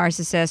not a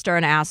narcissist or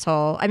an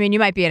asshole. I mean, you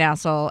might be an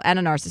asshole and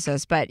a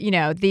narcissist, but, you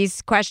know,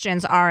 these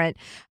questions aren't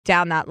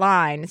down that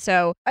line.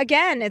 So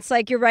again, it's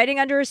like you're writing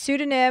under a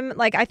pseudonym.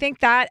 Like, I think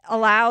that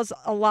allows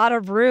a lot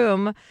of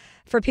room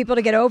for people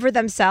to get over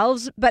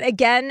themselves. But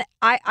again,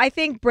 I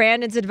think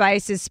Brandon's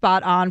advice is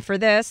spot on for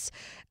this.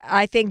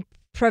 I think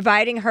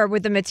providing her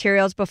with the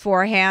materials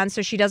beforehand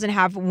so she doesn't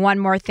have one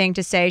more thing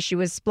to say she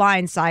was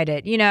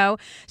blindsided, you know,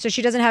 so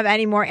she doesn't have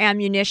any more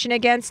ammunition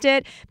against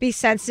it. Be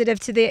sensitive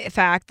to the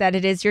fact that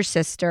it is your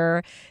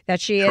sister,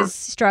 that she is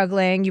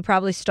struggling. You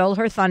probably stole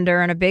her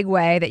thunder in a big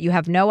way that you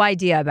have no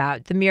idea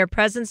about. The mere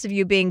presence of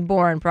you being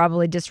born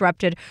probably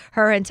disrupted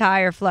her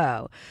entire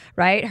flow,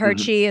 right? Her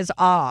chi is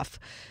off.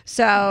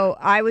 So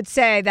I would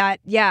say that,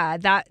 yeah,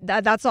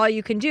 that's all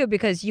you can do,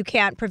 because you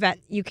can't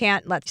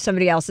let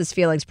somebody else's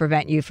feelings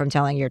prevent you from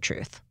telling your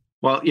truth.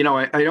 Well, you know,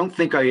 I don't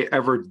think I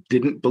ever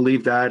didn't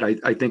believe that.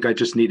 I think I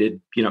just needed,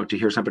 you know, to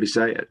hear somebody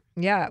say it.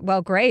 Yeah.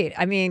 Well, great.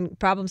 I mean,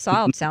 problem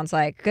solved, sounds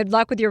like. Good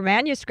luck with your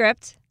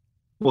manuscript.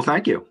 Well,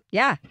 thank you.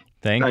 Yeah.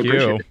 Thank I you.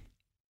 appreciate it.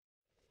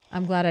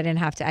 I'm glad I didn't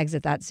have to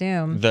exit that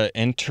Zoom. The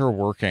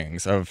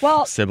interworkings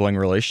of sibling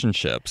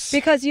relationships.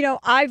 Because, you know,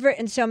 I've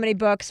written so many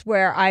books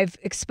where I've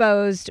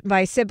exposed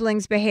my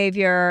siblings'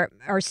 behavior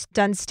or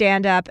done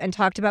stand-up and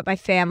talked about my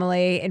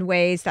family in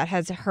ways that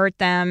has hurt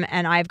them,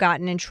 and I've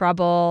gotten in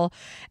trouble,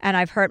 and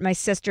I've hurt my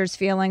sister's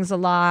feelings a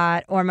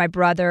lot, or my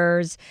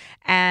brother's.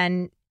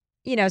 And,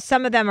 you know,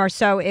 some of them are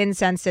so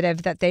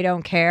insensitive that they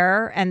don't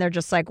care and they're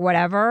just like,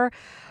 whatever.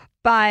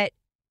 But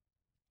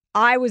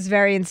I was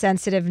very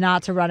insensitive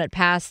not to run it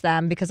past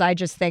them, because I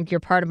just think you're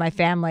part of my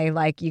family.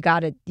 Like, you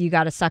gotta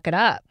suck it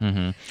up.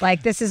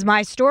 Like, this is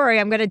my story.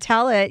 I'm going to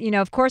tell it. You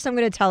know, of course I'm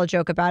going to tell a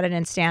joke about it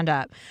and stand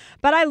up.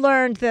 But I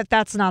learned that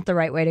that's not the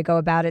right way to go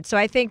about it. So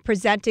I think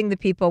presenting the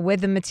people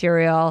with the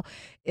material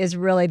is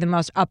really the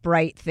most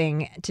upright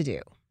thing to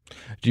do.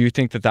 Do you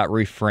think that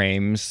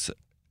reframes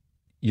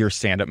your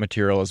stand-up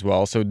material as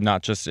well? So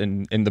not just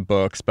in the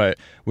books, but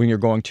when you're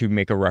going to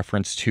make a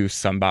reference to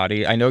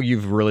somebody. I know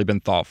you've really been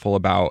thoughtful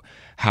about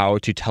how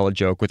to tell a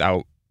joke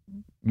without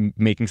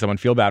making someone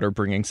feel bad or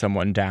bringing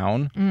someone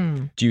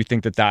down. Do you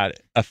think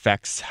that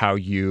affects how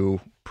you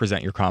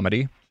present your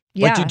comedy?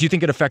 Yeah. Like, do you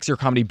think it affects your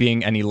comedy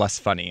being any less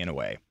funny in a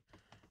way?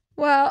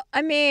 Well,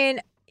 I mean,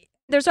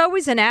 there's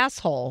always an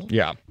asshole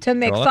to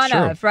make fun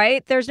of,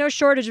 right? There's no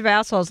shortage of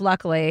assholes,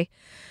 luckily.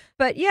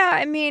 But yeah,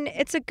 I mean,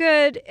 it's a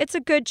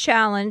good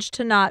challenge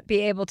to not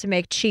be able to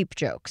make cheap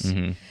jokes.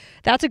 Mm-hmm.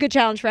 That's a good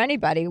challenge for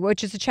anybody,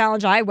 which is a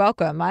challenge I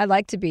welcome. I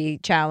like to be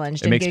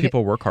challenged. It makes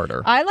people work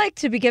harder. I like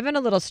to be given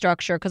a little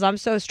structure because I'm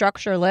so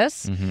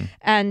structureless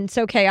and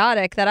so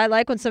chaotic that I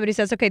like when somebody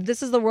says, okay,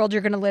 this is the world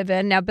you're going to live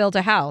in. Now build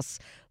a house.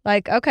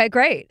 Like, okay,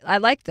 great. I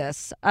like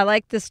this. I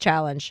like this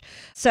challenge.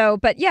 So,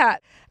 but yeah,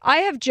 I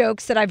have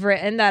jokes that I've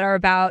written that are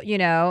about,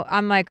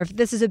 I'm like, if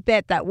this is a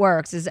bit that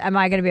works, am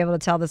I going to be able to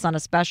tell this on a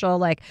special?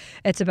 Like,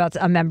 it's about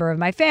a member of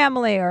my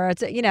family, or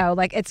it's,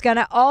 like it's going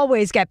to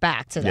always get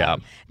back to them.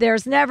 Yeah.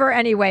 There's never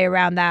any way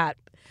around that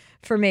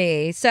for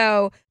me.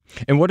 So.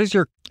 And what is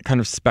your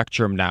kind of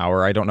spectrum now?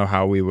 Or I don't know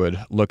how we would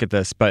look at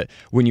this, but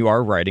when you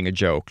are writing a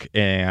joke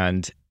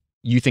and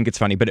you think it's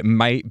funny, but it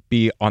might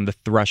be on the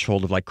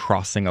threshold of like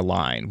crossing a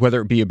line,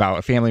 whether it be about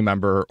a family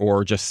member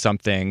or just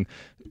something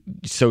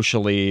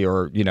socially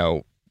or,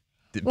 Well,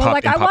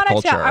 pop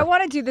culture. I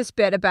want to do this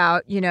bit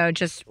about,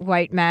 just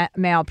white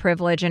male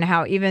privilege and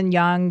how even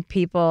young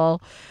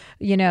people,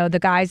 the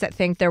guys that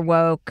think they're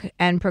woke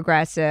and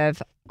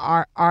progressive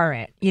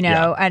aren't,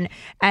 and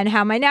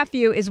how my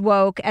nephew is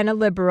woke and a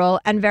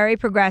liberal and very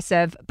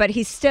progressive, but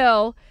he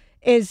still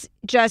is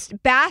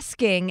just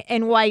basking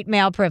in white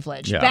male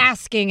privilege,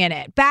 basking in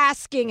it,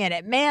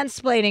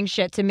 mansplaining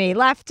shit to me,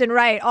 left and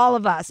right, all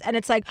of us. And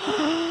it's like,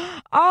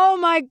 oh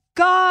my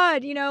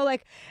God,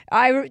 like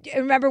I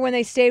remember when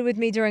they stayed with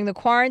me during the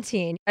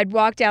quarantine, I'd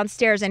walk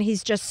downstairs and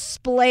he's just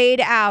splayed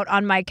out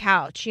on my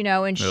couch,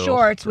 in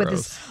shorts with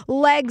his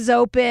legs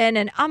open.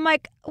 And I'm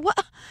like,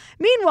 what?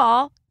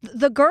 Meanwhile,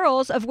 the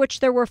girls, of which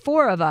there were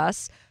 4 of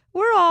us,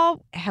 we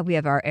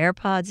have our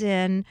AirPods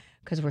in,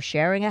 because we're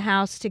sharing a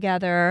house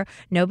together.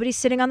 Nobody's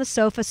sitting on the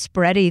sofa,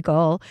 spread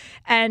eagle.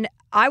 And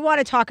I want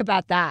to talk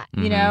about that.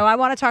 I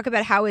want to talk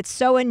about how it's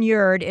so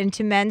inured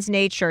into men's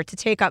nature to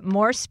take up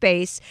more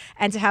space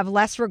and to have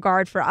less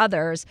regard for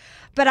others.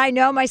 But I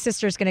know my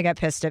sister's going to get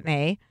pissed at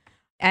me.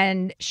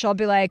 And she'll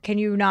be like, can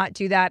you not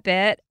do that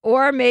bit?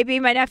 Or maybe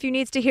my nephew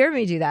needs to hear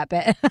me do that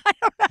bit. I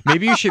don't know.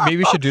 Maybe we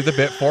should do the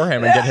bit for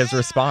him and get his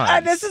response.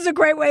 And this is a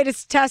great way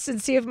to test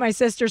and see if my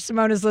sister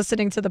Simone is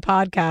listening to the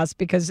podcast,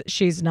 because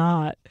she's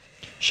not.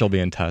 She'll be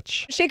in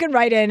touch. She can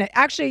write in.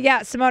 Actually,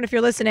 yeah, Simone, if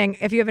you're listening,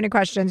 if you have any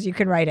questions, you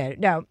can write in.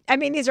 No, I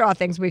mean, these are all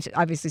things we've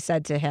obviously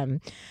said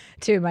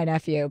to my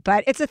nephew.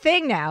 But it's a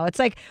thing now. It's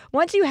like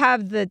once you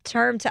have the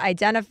term to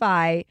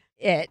identify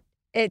it,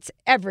 it's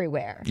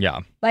everywhere.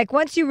 Yeah. Like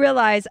once you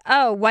realize,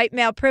 oh, white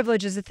male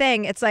privilege is a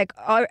thing, it's like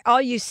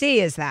all you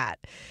see is that.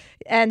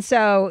 And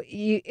so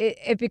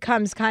it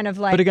becomes kind of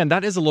like... But again,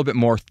 that is a little bit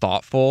more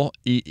thoughtful,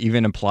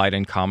 even implied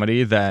in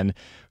comedy, than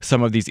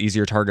some of these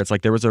easier targets.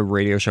 Like there was a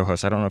radio show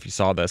host, I don't know if you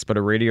saw this, but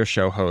a radio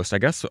show host, I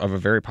guess, of a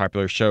very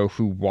popular show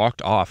who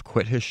walked off,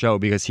 quit his show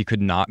because he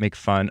could not make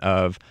fun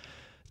of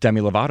Demi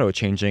Lovato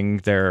changing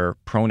their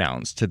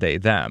pronouns to they,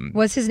 them.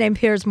 Was his name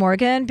Piers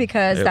Morgan?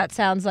 Because that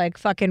sounds like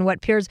fucking what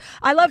Piers...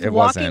 I love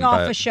walking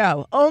off a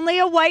show. Only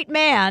a white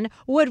man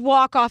would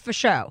walk off a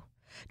show.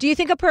 Do you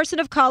think a person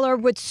of color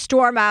would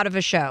storm out of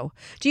a show?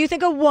 Do you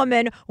think a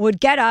woman would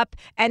get up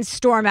and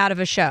storm out of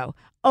a show?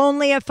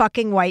 Only a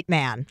fucking white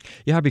man.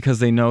 Yeah, because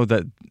they know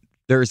that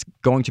there's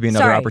going to be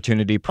another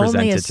opportunity presented to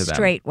them. Only a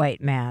straight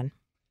white man.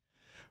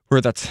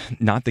 Where that's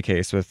not the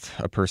case with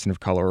a person of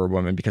color or a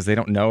woman, because they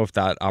don't know if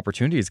that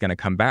opportunity is going to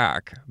come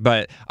back.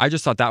 But I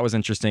just thought that was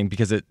interesting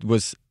because it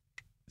was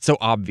so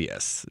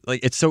obvious. Like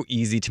it's so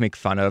easy to make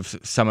fun of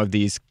some of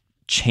these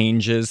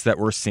changes that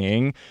we're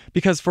seeing,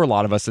 because for a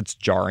lot of us it's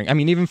jarring. I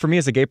mean, even for me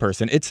as a gay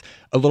person, it's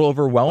a little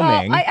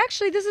overwhelming. Well,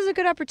 this is a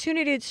good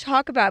opportunity to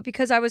talk about,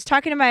 because I was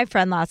talking to my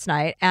friend last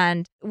night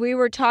and we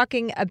were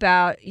talking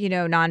about,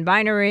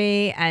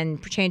 non-binary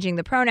and changing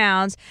the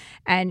pronouns.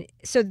 And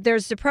so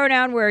there's the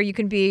pronoun where you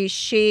can be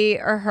she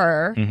or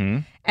her,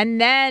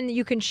 and then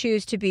you can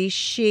choose to be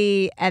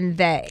she and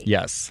they.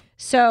 Yes.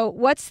 So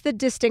what's the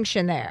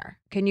distinction there?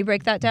 Can you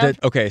break that down?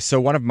 Okay, so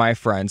one of my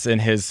friends in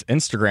his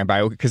Instagram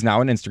bio, because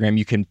now on Instagram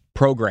you can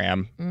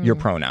program your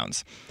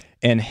pronouns,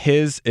 and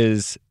his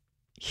is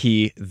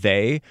he,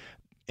 they,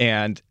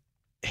 and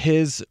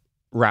his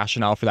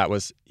rationale for that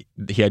was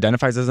he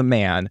identifies as a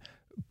man,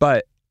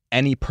 but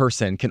any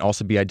person can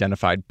also be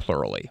identified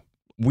plurally.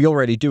 We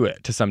already do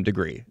it to some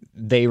degree.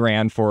 They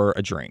ran for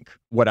a drink,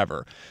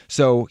 whatever.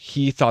 So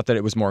he thought that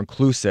it was more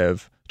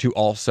inclusive to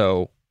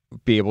also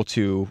be able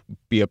to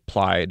be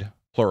applied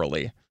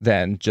plurally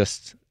than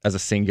just as a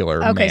singular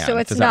man. Okay,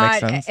 so Does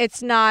that make sense?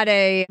 It's not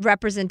a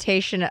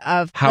representation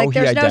of how he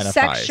there's identifies.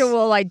 No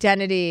sexual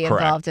identity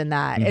involved in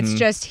that. It's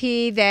just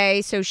he,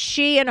 they, so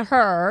she and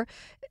her,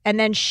 and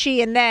then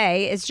she and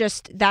they is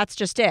that's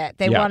just it.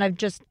 They want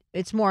to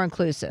it's more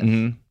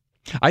inclusive.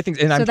 I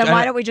think, and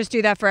why don't we just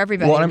do that for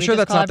everybody? Well, I'm sure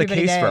that's not the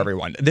case for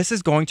everyone. This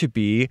is going to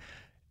be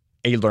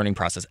a learning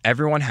process.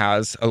 Everyone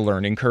has a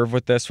learning curve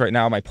with this right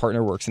now. My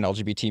partner works in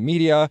LGBT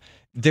media.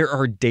 There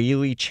are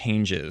daily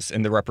changes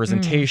in the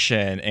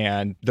representation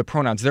and the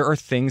pronouns. There are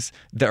things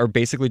that are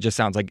basically just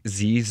sounds like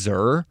z,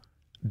 zer.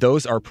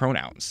 Those are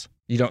pronouns.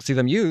 You don't see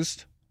them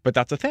used, but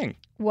that's a thing.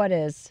 What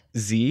is?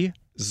 Z,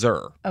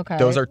 zer. Okay.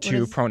 Those are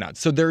two pronouns.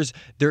 So there's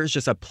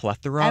just a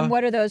plethora. And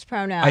what are those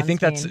pronouns? I think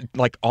that's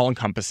like all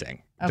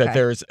encompassing. Okay. That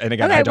there's, and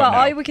again, okay, I don't know.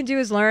 all we can do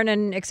is learn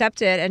and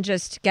accept it and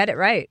just get it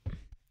right.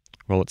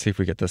 Well, let's see if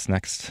we get this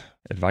next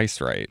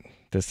advice right.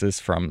 This is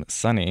from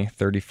Sunny,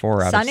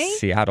 34, out Sunny? of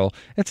Seattle.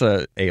 It's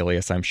a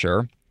alias, I'm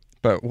sure,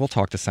 but we'll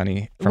talk to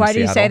Sunny from Why Seattle.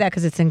 do you say that?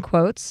 Because it's in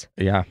quotes?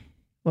 Yeah.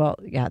 Well,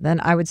 yeah, then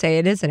I would say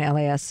it is an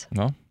alias.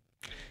 No.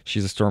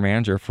 She's a store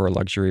manager for a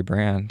luxury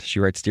brand. She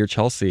writes, Dear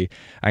Chelsea,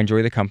 I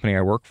enjoy the company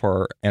I work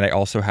for, and I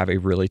also have a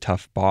really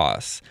tough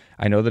boss.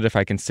 I know that if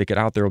I can stick it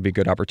out, there will be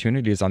good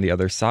opportunities on the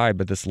other side,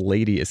 but this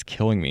lady is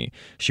killing me.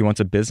 She wants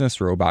a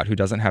business robot who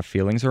doesn't have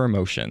feelings or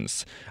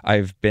emotions.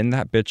 I've been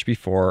that bitch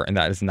before, and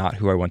that is not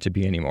who I want to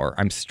be anymore.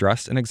 I'm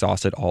stressed and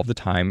exhausted all the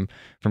time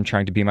from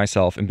trying to be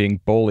myself and being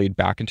bullied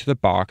back into the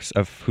box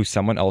of who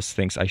someone else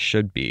thinks I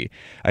should be.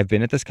 I've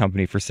been at this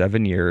company for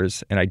 7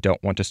 years, and I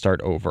don't want to start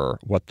over.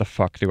 What the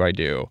fuck do I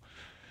do?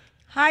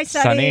 Hi,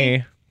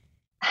 Sunny.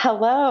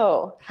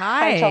 Hello.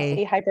 Hi. Hi,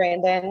 Chelsea. Hi,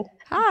 Brandon.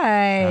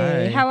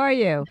 Hi. How are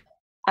you?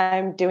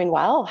 I'm doing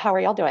well. How are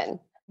y'all doing?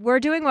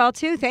 We're doing well,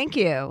 too. Thank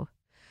you.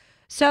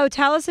 So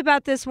tell us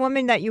about this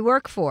woman that you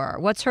work for.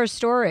 What's her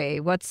story?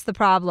 What's the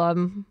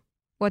problem?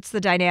 What's the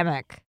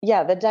dynamic?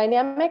 Yeah, the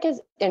dynamic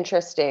is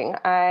interesting.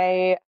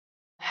 I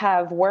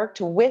have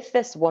worked with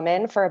this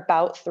woman for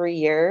about 3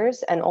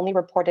 years and only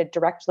reported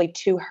directly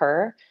to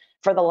her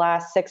for the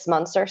last 6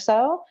 months or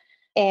so.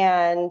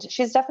 And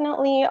she's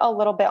definitely a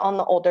little bit on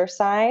the older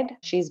side.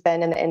 She's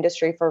been in the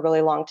industry for a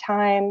really long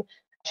time.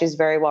 She's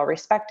very well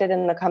respected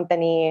in the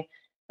company,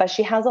 but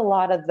she has a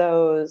lot of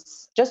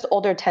those just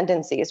older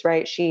tendencies,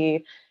 right?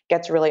 She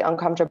gets really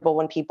uncomfortable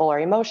when people are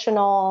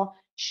emotional.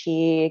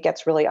 She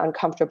gets really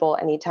uncomfortable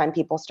anytime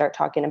people start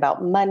talking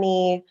about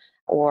money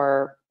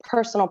or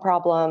personal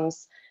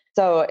problems.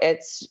 So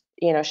it's,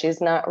 she's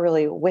not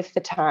really with the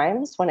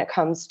times when it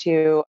comes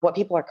to what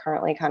people are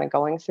currently kind of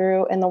going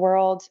through in the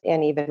world.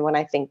 And even when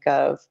I think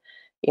of,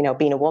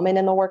 being a woman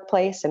in the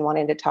workplace and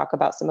wanting to talk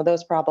about some of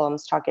those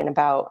problems, talking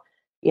about,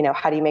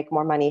 how do you make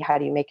more money? How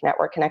do you make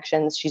network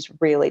connections? She's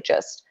really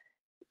just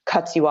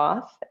cuts you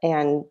off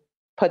and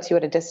puts you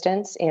at a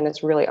distance and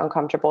is really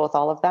uncomfortable with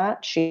all of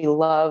that. She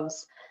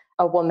loves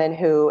a woman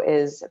who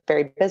is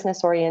very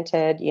business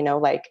oriented,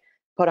 like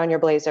put on your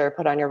blazer,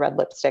 put on your red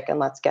lipstick, and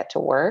let's get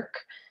to work.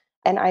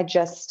 And I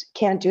just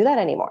can't do that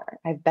anymore.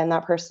 I've been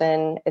that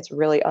person. It's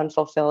really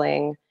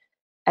unfulfilling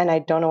and I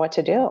don't know what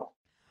to do.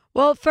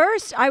 Well,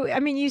 first,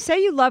 I mean, you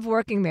say you love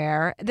working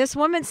there. This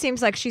woman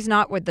seems like she's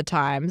not with the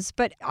times,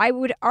 but I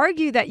would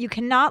argue that you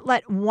cannot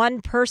let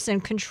one person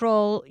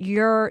control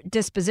your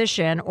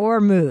disposition or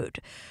mood,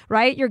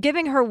 right? You're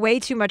giving her way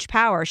too much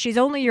power. She's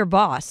only your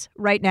boss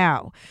right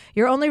now.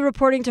 You're only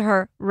reporting to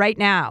her right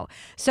now.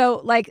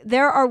 So,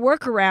 there are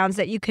workarounds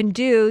that you can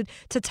do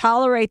to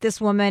tolerate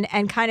this woman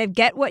and kind of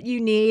get what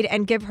you need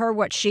and give her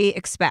what she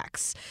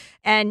expects.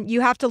 And you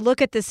have to look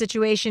at the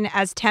situation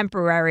as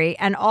temporary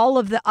and all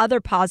of the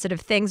other positive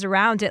things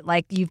around it,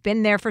 like you've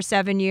been there for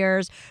 7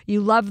 years,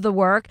 you love the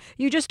work,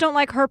 you just don't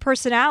like her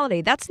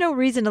personality. That's no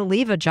reason to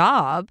leave a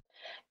job.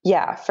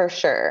 Yeah, for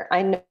sure.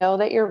 I know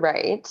that you're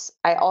right.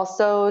 I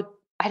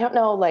don't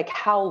know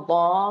how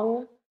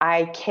long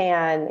I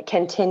can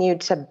continue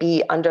to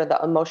be under the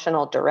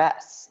emotional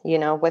duress,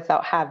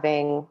 without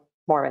having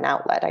more of an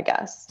outlet, I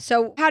guess.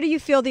 So how do you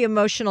feel the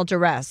emotional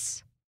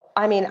duress?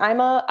 I mean,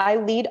 I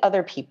lead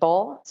other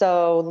people.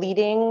 So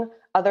leading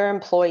other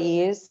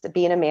employees,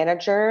 being a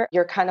manager,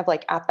 you're kind of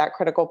at that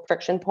critical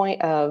friction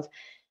point of,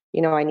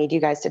 I need you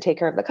guys to take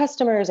care of the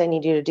customers. I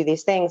need you to do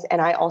these things.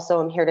 And I also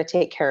am here to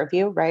take care of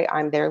you, right?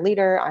 I'm their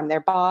leader. I'm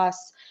their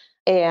boss.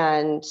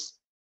 And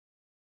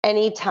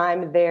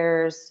anytime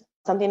there's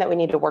something that we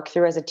need to work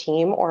through as a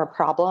team or a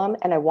problem,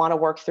 and I want to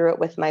work through it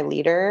with my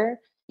leader,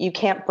 you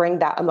can't bring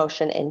that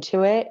emotion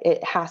into it.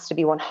 It has to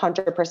be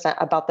 100%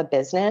 about the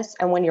business.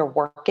 And when you're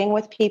working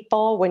with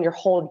people, when your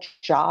whole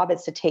job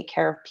is to take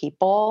care of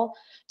people,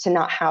 to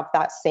not have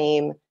that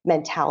same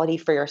mentality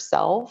for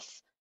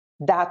yourself,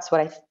 that's what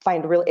I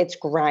find really, it's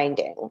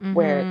grinding,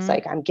 where it's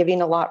I'm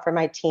giving a lot for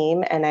my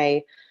team. And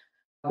I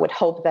would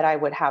hope that I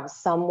would have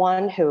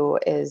someone who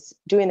is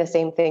doing the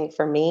same thing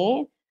for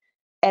me.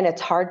 And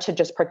it's hard to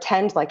just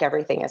pretend like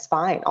everything is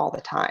fine all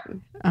the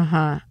time.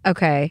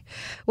 Okay.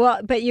 Well,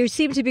 but you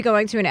seem to be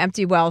going to an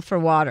empty well for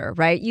water,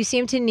 right? You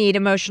seem to need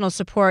emotional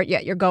support,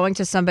 yet you're going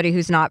to somebody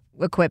who's not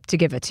equipped to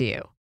give it to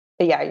you.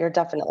 Yeah, you're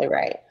definitely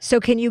right.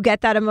 So can you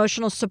get that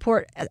emotional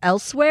support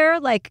elsewhere?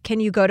 Can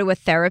you go to a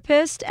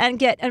therapist and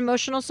get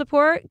emotional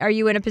support? Are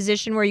you in a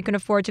position where you can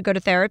afford to go to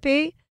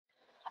therapy?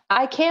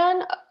 I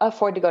can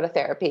afford to go to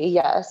therapy.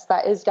 Yes,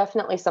 that is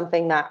definitely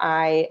something that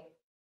I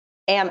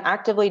am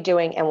actively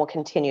doing and will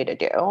continue to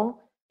do.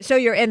 So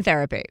you're in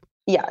therapy?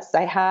 Yes,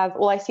 I have.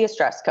 Well, I see a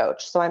stress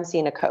coach. So I'm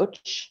seeing a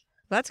coach.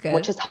 That's good.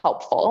 Which is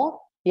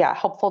helpful. Yeah,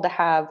 helpful to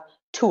have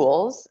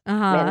tools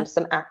and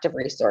some active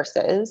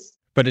resources.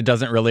 But it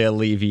doesn't really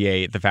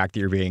alleviate the fact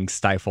that you're being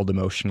stifled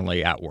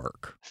emotionally at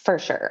work. For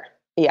sure.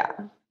 Yeah.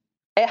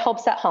 It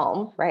helps at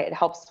home, right? It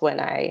helps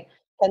when I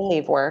can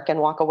leave work and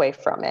walk away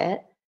from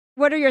it.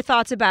 What are your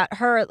thoughts about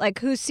her? Like,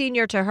 who's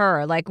senior to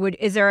her? Like,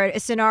 is there a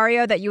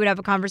scenario that you would have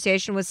a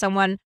conversation with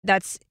someone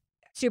that's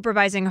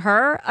supervising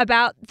her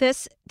about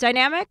this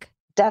dynamic?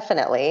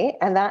 Definitely.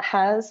 And that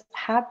has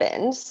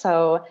happened.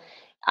 So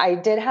I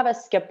did have a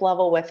skip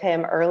level with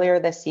him earlier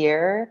this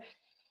year.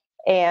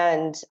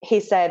 And he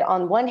said,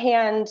 on one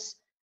hand,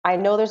 I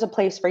know there's a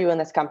place for you in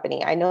this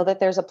company. I know that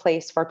there's a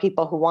place for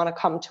people who want to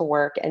come to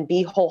work and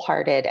be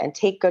wholehearted and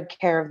take good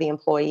care of the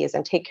employees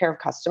and take care of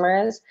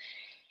customers.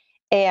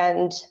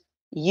 And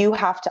you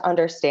have to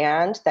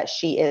understand that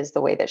she is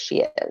the way that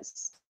she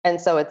is. And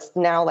so it's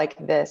now like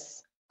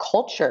this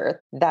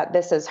culture that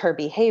this is her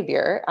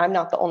behavior. I'm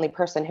not the only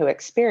person who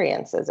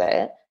experiences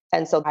it.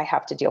 And so I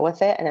have to deal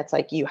with it. And it's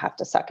like, you have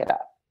to suck it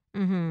up.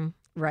 Mm-hmm.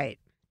 Right.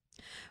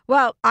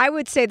 Well, I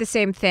would say the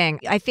same thing.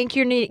 I think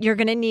you're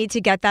going to need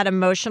to get that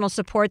emotional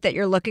support that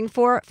you're looking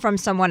for from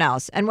someone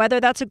else. And whether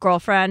that's a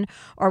girlfriend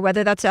or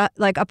whether that's a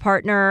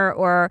partner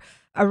or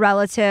a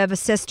relative, a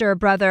sister, a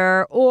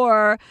brother,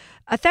 or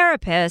a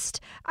therapist,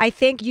 I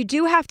think you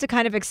do have to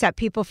kind of accept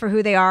people for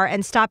who they are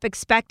and stop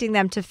expecting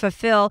them to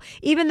fulfill,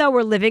 even though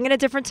we're living in a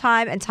different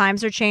time and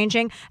times are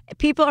changing,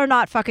 people are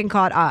not fucking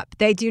caught up.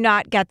 They do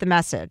not get the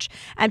message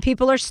and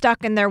people are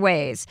stuck in their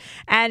ways.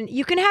 And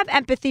you can have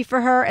empathy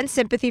for her and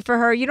sympathy for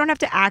her. You don't have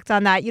to act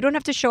on that. You don't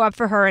have to show up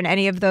for her in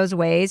any of those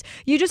ways.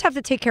 You just have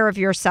to take care of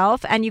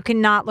yourself and you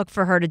cannot look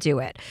for her to do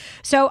it.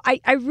 So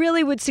I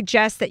really would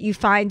suggest that you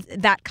find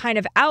that kind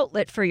of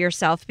outlet for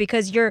yourself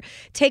because you're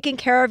taking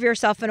care of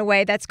yourself in a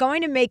way that's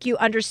going to make you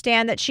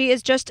understand that she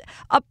is just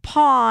a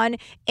pawn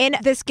in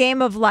this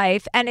game of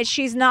life and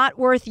she's not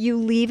worth you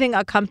leaving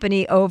a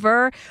company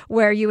over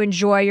where you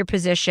enjoy your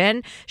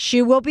position.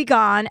 She will be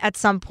gone at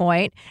some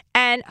point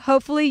and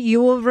hopefully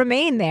you will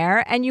remain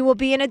there and you will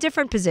be in a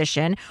different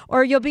position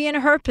or you'll be in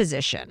her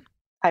position.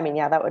 I mean,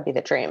 yeah, that would be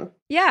the dream.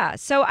 Yeah.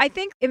 So I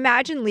think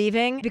imagine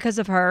leaving because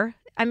of her.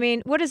 I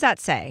mean, what does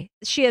that say?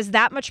 She has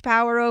that much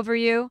power over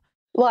you.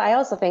 Well, I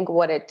also think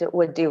what it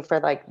would do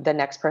for like the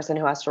next person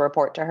who has to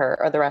report to her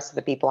or the rest of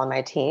the people on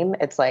my team,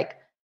 it's like,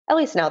 at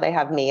least now they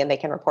have me and they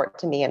can report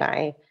to me and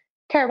I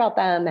care about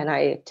them and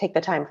I take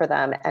the time for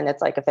them. And it's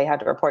like, if they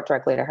had to report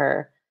directly to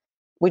her,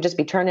 we'd just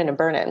be turning and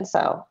burning.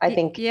 So I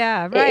think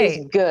it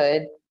is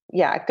good.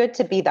 Yeah, good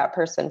to be that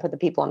person for the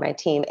people on my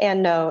team.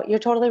 And no, you're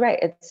totally right.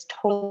 It's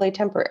totally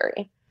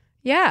temporary.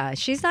 Yeah,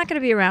 she's not going to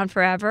be around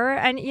forever.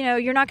 And, you know,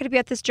 you're not going to be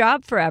at this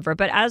job forever.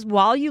 But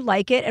while you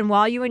like it and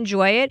while you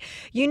enjoy it,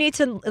 you need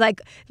to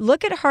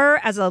look at her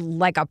as a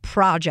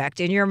project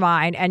in your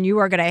mind. And you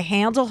are going to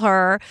handle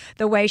her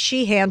the way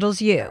she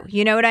handles you.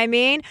 You know what I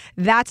mean?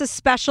 That's a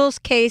special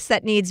case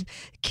that needs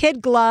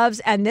kid gloves.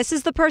 And this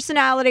is the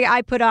personality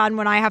I put on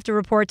when I have to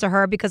report to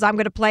her because I'm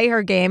going to play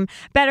her game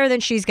better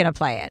than she's going to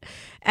play it.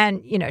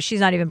 And, you know, she's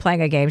not even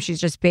playing a game. She's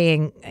just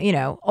being, you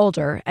know,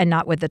 older and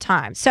not with the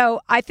time.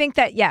 So I think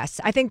that, yes,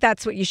 I think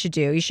that's what you should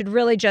do. You should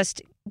really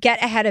just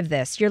get ahead of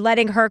this. You're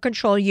letting her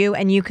control you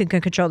and you can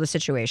control the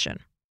situation.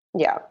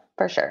 Yeah,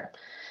 for sure.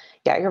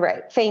 Yeah, you're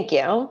right. Thank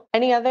you.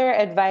 Any other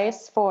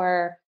advice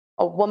for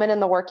a woman in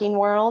the working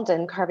world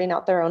and carving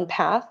out their own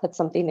path? That's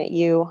something that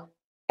you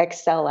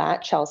excel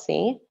at,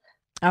 Chelsea.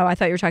 Oh, I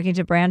thought you were talking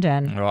to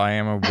Brandon. Well, I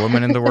am a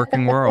woman in the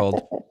working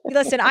world.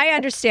 Listen, I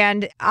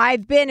understand.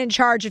 I've been in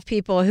charge of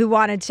people who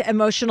wanted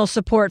emotional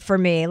support for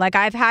me. Like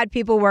I've had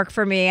people work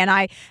for me and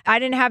I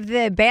didn't have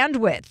the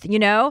bandwidth, you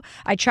know?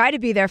 I try to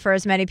be there for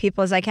as many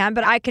people as I can,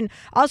 but I can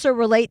also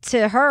relate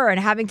to her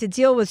and having to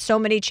deal with so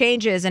many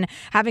changes and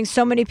having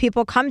so many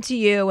people come to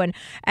you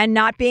and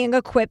not being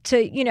equipped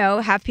to, you know,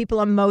 have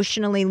people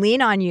emotionally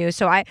lean on you.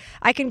 So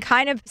I can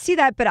kind of see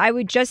that, but I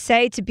would just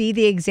say to be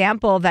the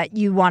example that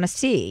you want to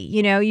see.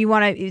 You know,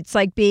 it's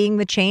like being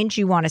the change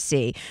you want to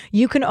see.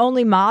 You can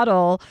only model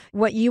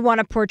what you want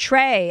to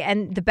portray,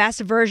 and the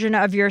best version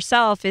of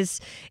yourself is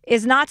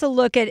not to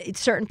look at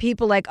certain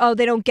people like, oh,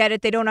 they don't get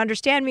it, they don't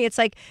understand me. It's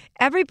like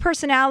every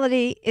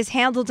personality is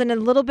handled in a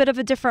little bit of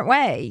a different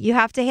way. You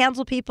have to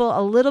handle people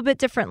a little bit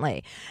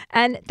differently,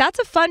 and that's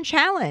a fun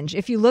challenge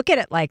if you look at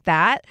it like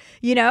that,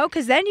 you know,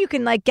 because then you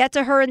can like get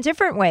to her in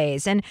different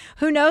ways, and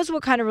who knows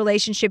what kind of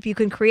relationship you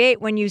can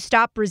create when you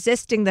stop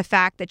resisting the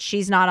fact that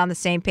she's not on the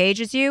same page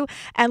as you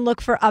and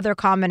look for other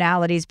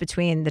commonalities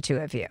between the two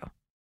of you.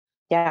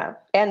 Yeah.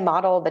 And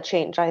model the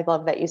change. I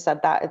love that you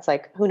said that. It's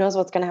like, who knows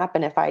what's going to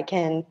happen if I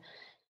can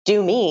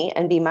do me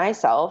and be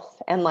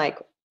myself and like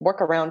work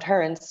around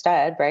her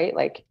instead, right?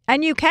 Like,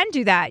 and you can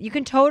do that. You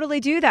can totally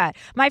do that.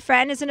 My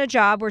friend is in a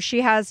job where she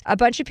has a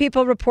bunch of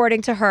people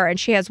reporting to her and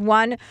she has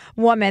one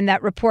woman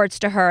that reports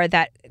to her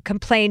that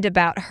complained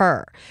about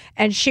her.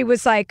 And she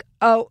was like,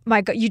 oh my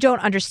God, you don't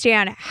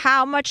understand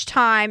how much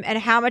time and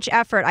how much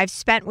effort I've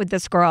spent with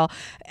this girl.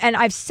 And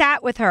I've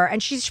sat with her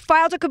and she's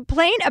filed a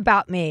complaint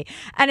about me.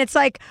 And it's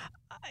like,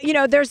 you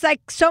know, there's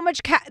like so much,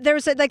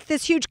 there's like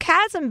this huge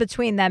chasm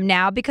between them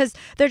now because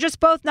they're just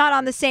both not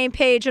on the same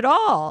page at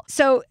all.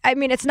 So, I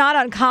mean, it's not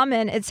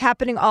uncommon. It's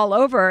happening all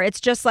over. It's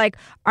just like,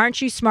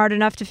 aren't you smart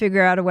enough to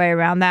figure out a way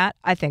around that?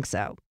 I think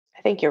so.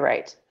 I think you're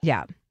right.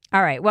 Yeah.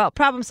 All right. Well,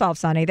 problem solved,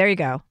 Sonny. There you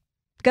go.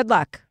 Good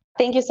luck.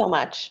 Thank you so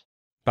much.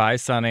 Bye,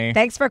 Sunny.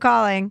 Thanks for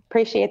calling.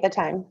 Appreciate the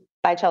time.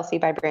 Bye, Chelsea.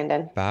 Bye,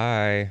 Brandon.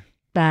 Bye.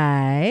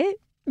 Bye.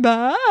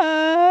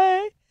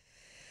 Bye.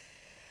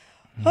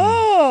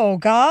 Oh,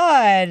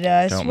 God.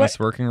 Don't miss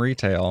working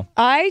retail.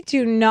 I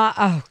do not.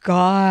 Oh,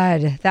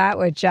 God. That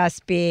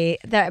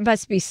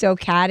must be so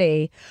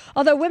catty.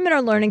 Although women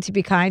are learning to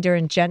be kinder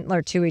and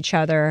gentler to each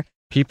other.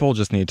 People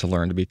just need to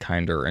learn to be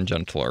kinder and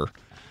gentler.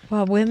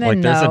 Well,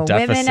 women have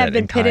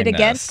been pitted kindness.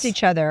 against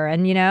each other,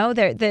 and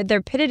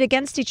they're pitted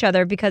against each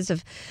other because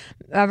of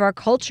our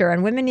culture.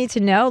 And women need to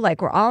know,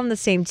 like, we're all on the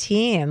same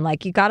team.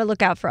 Like, you got to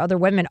look out for other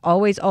women,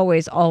 always,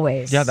 always,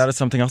 always. Yeah, that is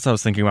something else I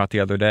was thinking about the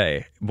other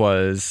day.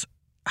 Was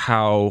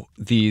how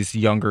these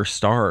younger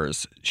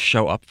stars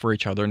show up for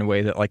each other in a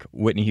way that like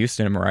Whitney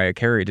Houston and Mariah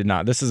Carey did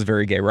not. This is a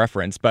very gay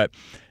reference, but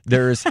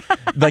there's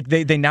like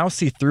they now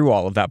see through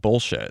all of that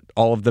bullshit,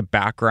 all of the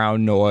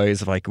background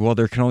noise of like, well,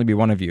 there can only be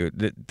one of you.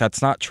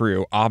 That's not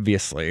true.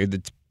 Obviously,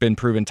 it's been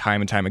proven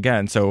time and time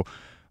again. So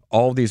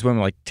all of these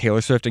women like Taylor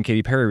Swift and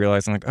Katy Perry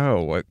realizing like,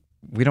 oh,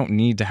 we don't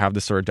need to have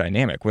this sort of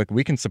dynamic. Like,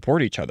 we can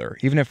support each other,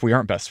 even if we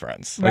aren't best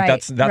friends. Like,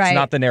 that's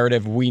not the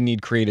narrative we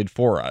need created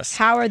for us.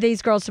 How are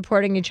these girls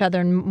supporting each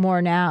other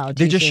more now?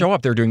 They just show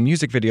up. They're doing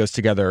music videos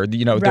together.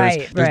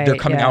 They're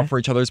coming out for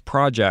each other's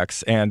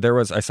projects. And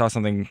I saw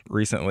something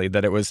recently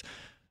that it was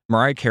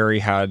Mariah Carey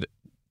had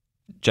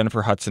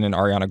Jennifer Hudson and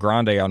Ariana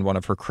Grande on one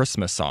of her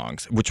Christmas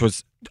songs, which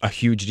was a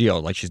huge deal.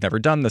 Like, she's never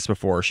done this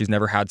before. She's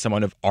never had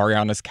someone of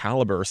Ariana's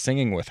caliber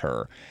singing with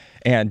her.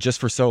 And just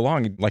for so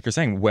long, like you're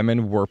saying,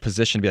 women were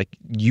positioned to be like,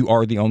 you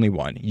are the only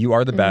one. You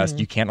are the best.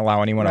 You can't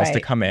allow anyone else to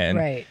come in.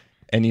 Right.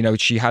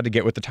 And, she had to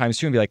get with the times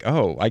too and be like,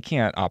 oh, I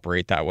can't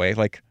operate that way.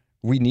 Like,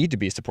 we need to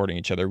be supporting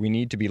each other. We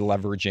need to be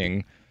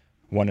leveraging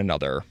one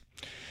another.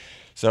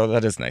 So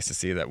that is nice to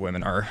see that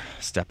women are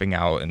stepping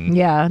out. And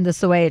yeah,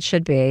 that's the way it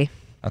should be.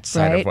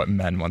 Outside of what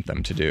men want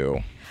them to do.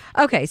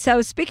 Okay,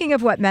 so speaking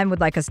of what men would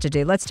like us to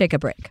do, let's take a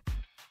break.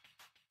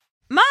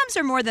 Moms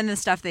are more than the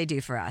stuff they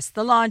do for us.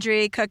 The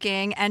laundry,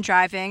 cooking, and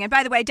driving. And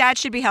by the way, Dad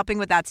should be helping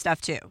with that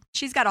stuff too.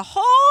 She's got a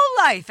whole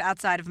life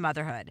outside of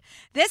motherhood.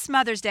 This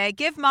Mother's Day,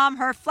 give Mom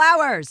her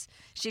flowers.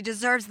 She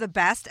deserves the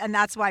best, and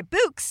that's why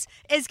Bouqs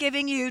is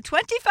giving you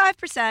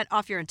 25%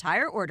 off your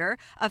entire order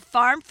of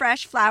farm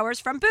fresh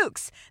flowers from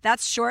Bouqs.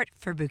 That's short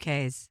for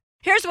bouquets.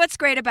 Here's what's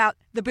great about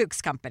the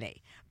Bouqs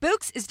company.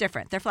 Bouqs is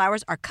different. Their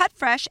flowers are cut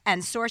fresh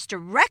and sourced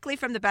directly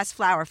from the best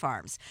flower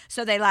farms,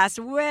 so they last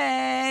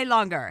way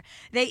longer.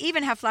 They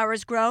even have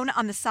flowers grown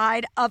on the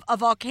side of a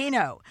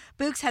volcano.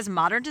 Bouqs has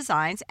modern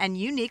designs and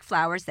unique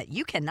flowers that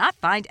you cannot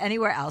find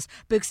anywhere else.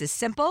 Bouqs is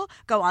simple.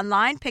 Go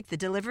online, pick the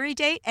delivery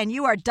date, and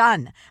you are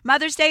done.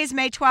 Mother's Day is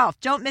May 12th.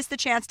 Don't miss the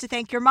chance to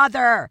thank your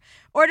mother.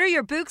 Order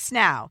your Bouqs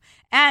now.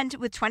 And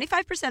with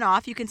 25%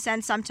 off, you can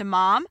send some to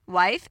mom,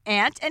 wife,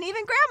 aunt, and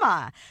even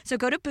grandma. So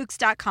go to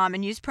Bouqs.com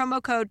and use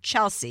promo code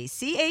Chelsea,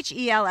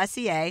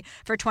 CHELSEA,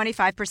 for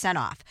 25%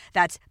 off.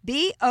 That's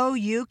BOUQS.com,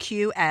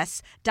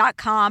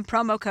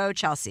 promo code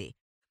Chelsea.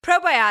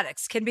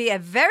 Probiotics can be a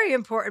very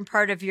important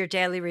part of your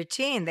daily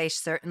routine. They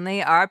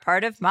certainly are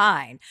part of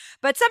mine.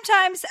 But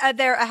sometimes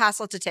they're a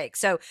hassle to take.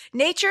 So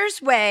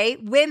Nature's Way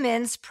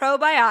Women's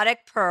Probiotic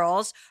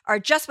Pearls are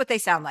just what they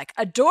sound like.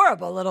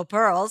 Adorable little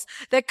pearls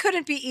that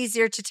couldn't be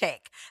easier to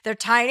take. They're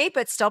tiny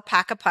but still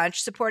pack a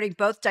punch, supporting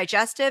both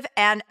digestive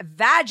and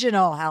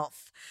vaginal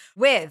health.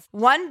 With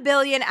 1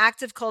 billion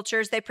active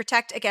cultures, they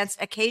protect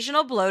against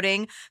occasional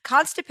bloating,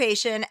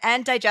 constipation,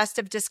 and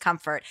digestive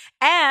discomfort.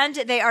 And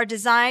they are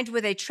designed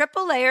with a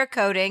triple-layer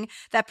coating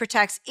that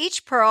protects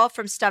each pearl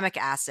from stomach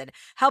acid,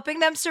 helping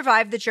them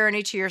survive the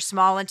journey to your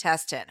small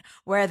intestine,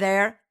 where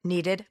they're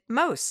needed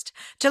most.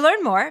 To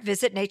learn more,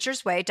 visit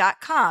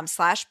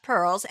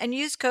naturesway.com/pearls and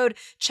use code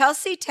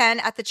Chelsea10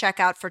 at the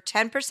checkout for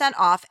 10%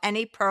 off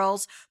any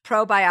Pearls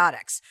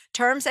probiotics.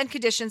 Terms and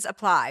conditions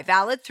apply.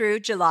 Valid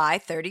through July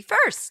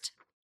 31st.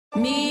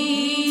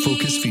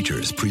 Focus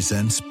Features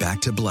presents Back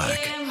to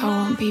Black. I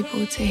want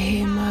people to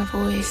hear my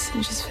voice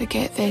and just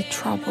forget their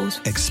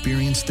troubles.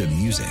 Experience the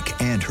music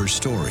and her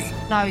story.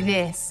 Know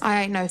this,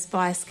 I ain't no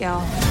Spice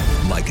Girl.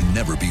 Like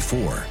never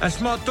before.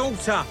 That's my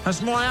daughter.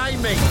 That's my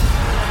Amy.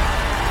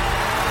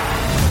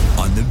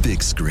 On the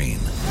big screen.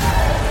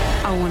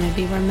 I want to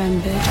be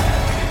remembered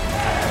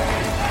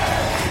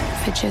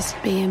for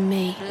just being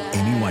me.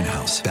 Amy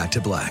Winehouse, Back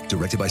to Black,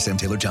 directed by Sam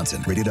Taylor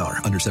Johnson. Rated R,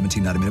 under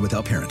 17, not a minute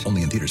without parent.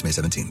 Only in theaters May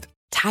 17th.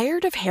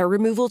 Tired of hair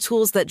removal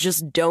tools that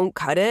just don't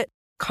cut it?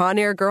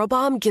 Conair Girl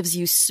Bomb gives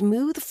you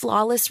smooth,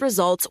 flawless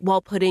results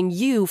while putting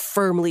you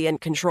firmly in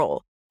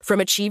control. From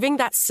achieving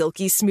that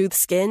silky smooth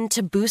skin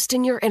to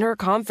boosting your inner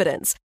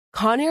confidence,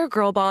 Conair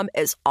Girl Bomb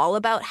is all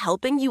about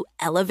helping you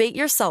elevate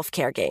your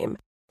self-care game.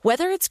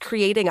 Whether it's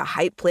creating a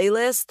hype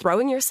playlist,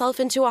 throwing yourself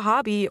into a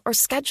hobby, or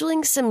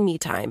scheduling some me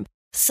time,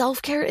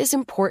 self-care is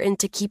important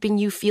to keeping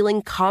you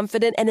feeling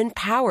confident and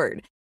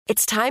empowered.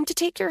 It's time to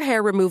take your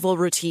hair removal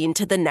routine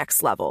to the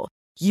next level.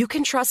 You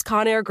can trust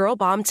Conair Girl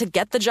Bomb to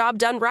get the job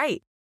done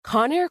right.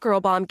 Conair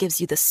Girl Bomb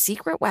gives you the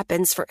secret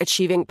weapons for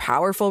achieving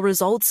powerful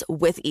results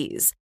with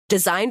ease.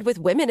 Designed with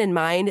women in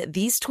mind,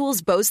 these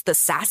tools boast the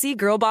sassy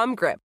Girl Bomb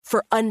grip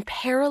for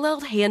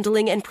unparalleled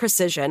handling and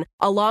precision,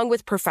 along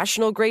with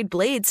professional-grade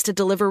blades to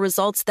deliver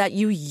results that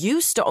you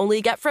used to only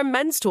get from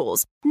men's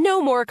tools.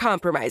 No more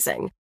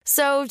compromising.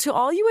 So, to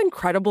all you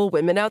incredible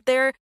women out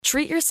there,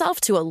 treat yourself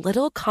to a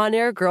little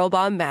Conair Girl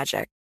Bomb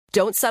magic.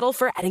 Don't settle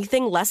for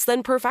anything less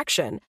than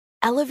perfection.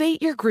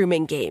 Elevate your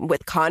grooming game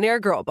with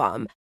Conair Girl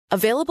Bomb.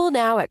 Available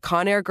now at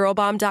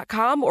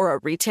ConairGirlBomb.com or a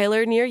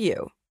retailer near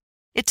you.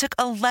 It took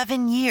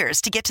 11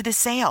 years to get to this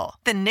sale.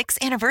 The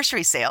Knix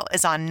Anniversary Sale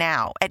is on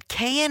now at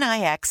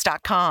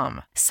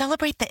KNIX.com.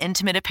 Celebrate the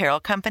intimate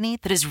apparel company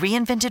that has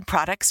reinvented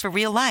products for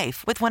real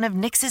life with one of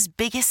Knix's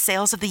biggest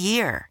sales of the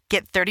year.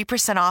 Get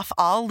 30% off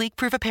all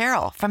leak-proof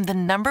apparel from the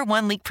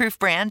 #1 leak-proof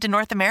brand in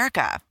North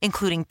America,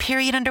 including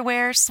period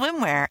underwear,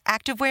 swimwear,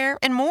 activewear,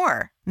 and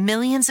more.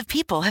 Millions of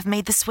people have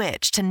made the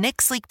switch to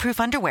Knix leak-proof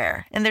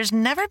underwear, and there's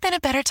never been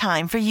a better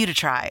time for you to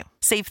try.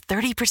 Save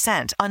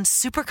 30% on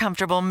super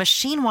comfortable,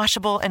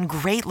 machine-washable, and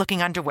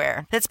great-looking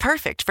underwear that's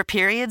perfect for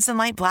periods and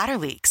light bladder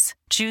leaks.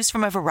 Choose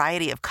from a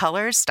variety of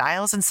colors,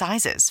 styles, and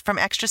sizes, from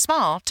extra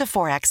small to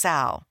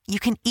 4XL. You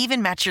can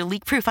even match your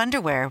leak-proof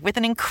underwear with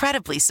an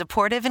incredibly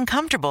supportive and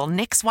comfortable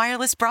Knix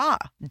wireless bra.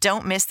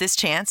 Don't miss this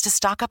chance to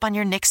stock up on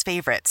your Knix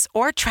favorites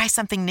or try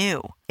something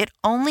new. It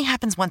only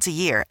happens once a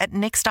year at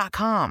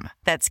Knix.com.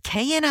 That's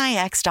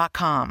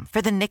KNIX.com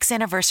for the Knix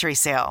Anniversary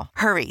Sale.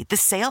 Hurry, the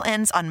sale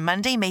ends on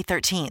Monday, May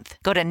 13th.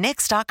 Go to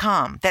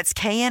Knix.com. That's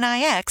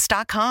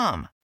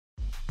KNIX.com.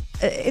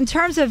 In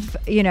terms of,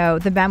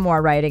 the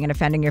memoir writing and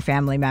offending your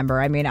family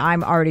member, I mean,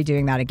 I'm already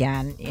doing that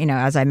again.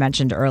 As I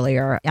mentioned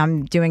earlier,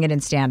 I'm doing it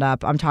in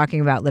stand-up. I'm talking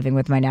about living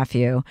with my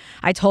nephew.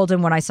 I told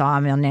him when I saw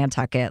him in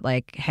Nantucket,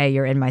 like, hey,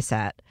 you're in my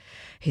set.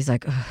 He's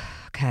like,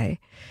 okay.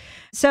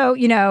 So,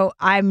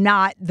 I'm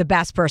not the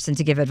best person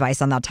to give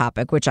advice on that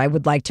topic, which I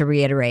would like to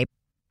reiterate.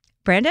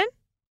 Brandon?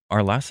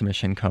 Our last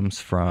submission comes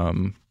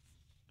from,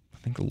 I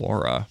think,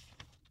 Laura.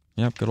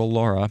 Yep, good old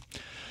Laura.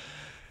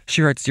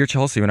 She writes, Dear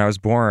Chelsea, when I was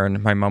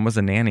born, my mom was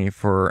a nanny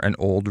for an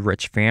old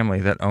rich family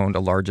that owned a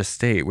large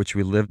estate, which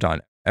we lived on.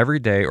 Every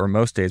day, or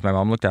most days, my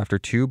mom looked after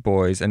 2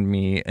 boys and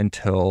me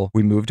until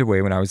we moved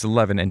away when I was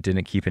 11 and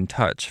didn't keep in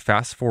touch.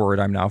 Fast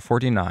forward, I'm now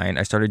 49.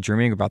 I started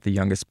dreaming about the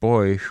youngest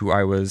boy who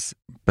I was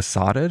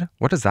besotted.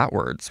 What is that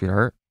word,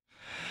 sweetheart?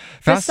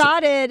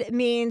 Besotted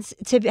means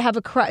to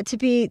have to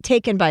be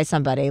taken by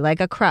somebody, like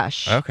a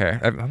crush. Okay,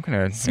 I'm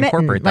going to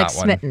incorporate that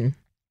one. Smitten.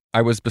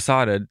 I was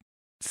besotted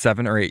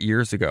 7 or 8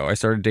 years ago. I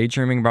started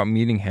daydreaming about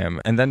meeting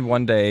him. And then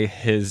one day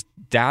his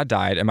dad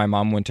died and my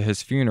mom went to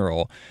his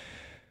funeral.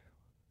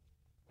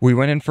 We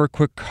went in for a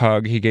quick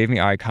hug. He gave me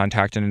eye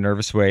contact in a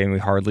nervous way and we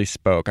hardly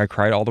spoke. I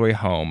cried all the way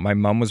home. My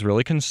mom was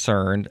really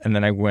concerned and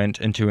then I went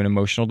into an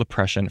emotional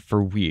depression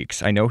for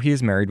weeks. I know he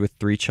is married with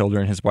 3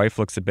 children. His wife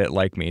looks a bit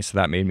like me, so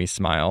that made me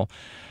smile.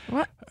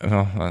 What?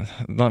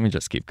 Let me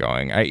just keep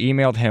going. I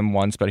emailed him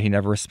once, but he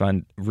never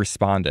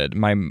responded.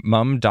 My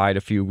mom died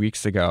a few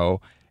weeks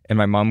ago. And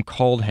my mom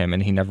called him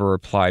and he never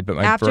replied. But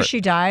after she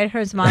died,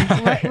 his mom,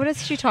 what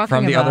is she talking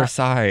about? From the other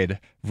side.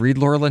 Read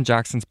Laura Lynn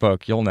Jackson's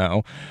book, you'll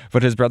know.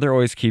 But his brother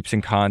always keeps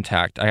in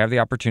contact. I have the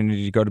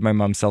opportunity to go to my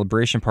mom's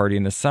celebration party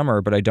in the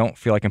summer, but I don't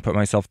feel I can put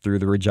myself through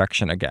the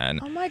rejection again.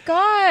 Oh my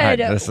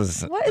God.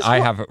 I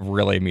have a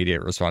really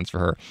immediate response for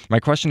her. My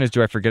question is,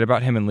 do I forget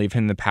about him and leave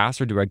him in the past,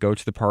 or do I go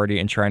to the party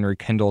and try and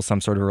rekindle some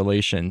sort of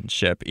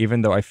relationship,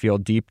 even though I feel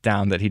deep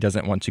down that he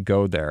doesn't want to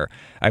go there?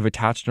 I've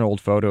attached an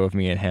old photo of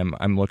me and him.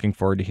 I'm looking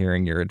forward to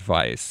hearing your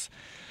advice.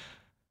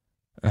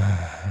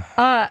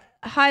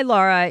 Hi,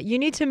 Laura. You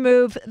need to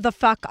move the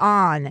fuck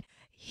on.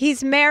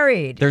 He's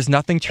married. There's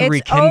nothing to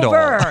rekindle.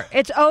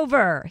 It's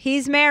over.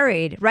 He's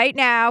married. Right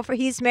now,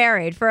 he's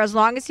married. For as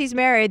long as he's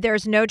married,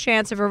 there's no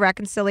chance of a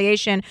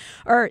reconciliation.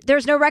 Or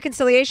there's no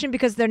reconciliation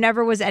because there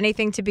never was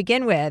anything to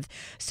begin with.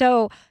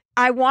 So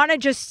I want to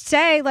just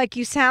say,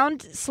 you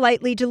sound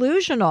slightly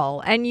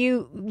delusional. And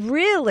you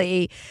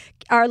really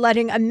are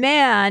letting a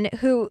man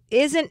who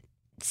isn't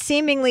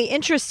seemingly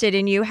interested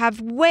in you have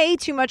way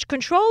too much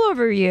control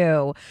over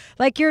you.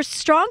 You're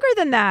stronger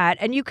than that,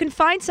 and you can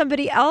find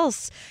somebody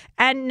else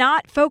and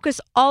not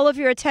focus all of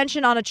your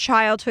attention on a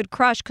childhood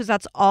crush, because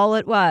that's all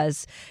it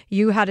was.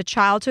 You had a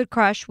childhood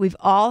crush. We've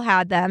all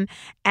had them,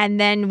 and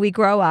then we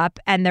grow up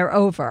and they're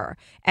over,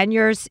 and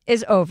yours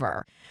is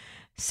over.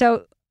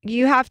 So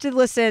you have to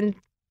listen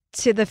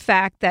to the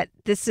fact that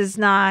this is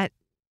not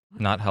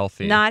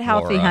healthy. Not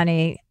healthy, Laura.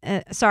 Honey.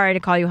 Sorry to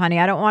call you honey.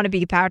 I don't want to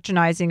be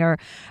patronizing or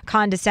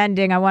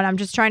condescending. I'm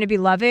just trying to be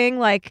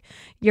loving.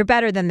 You're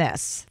better than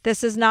this.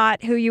 This is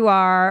not who you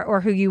are or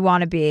who you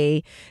want to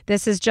be.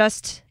 This is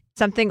just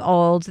something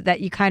old that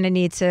you kind of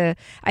need to,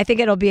 I think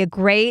it'll be a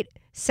great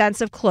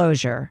sense of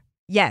closure.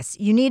 Yes,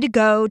 you need to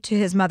go to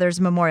his mother's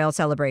memorial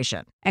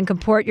celebration and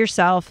comport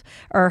yourself,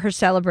 or her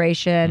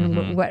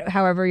celebration,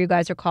 however you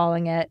guys are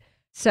calling it.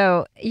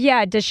 So,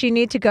 yeah, does she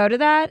need to go to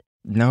that?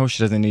 No,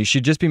 she doesn't need.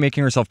 She'd just be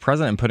making herself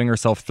present and putting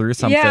herself through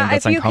something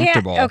that's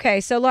uncomfortable. Okay,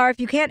 so Laura, if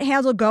you can't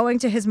handle going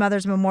to his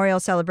mother's memorial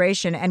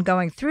celebration and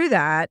going through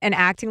that and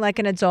acting like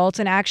an adult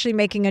and actually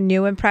making a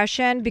new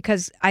impression,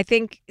 because I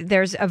think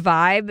there's a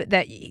vibe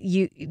that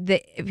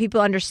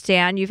people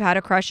understand you've had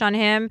a crush on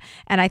him,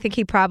 and I think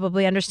he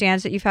probably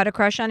understands that you've had a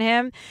crush on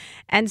him.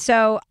 And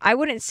so I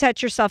wouldn't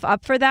set yourself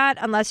up for that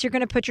unless you're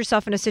going to put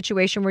yourself in a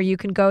situation where you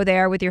can go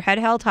there with your head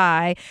held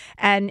high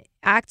and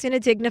act in a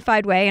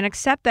dignified way and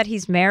accept that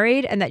he's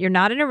married and that you're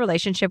not in a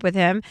relationship with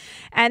him,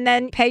 and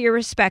then pay your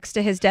respects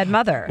to his dead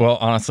mother. Well,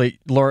 honestly,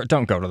 Laura,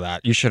 don't go to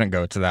that. You shouldn't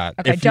go to that.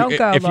 Okay, don't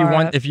go,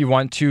 Laura. If you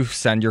want to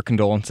send your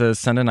condolences,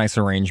 send a nice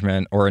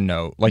arrangement or a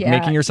note. Like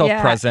making yourself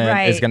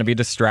present is going to be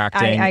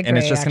distracting, I agree, and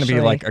it's just going to be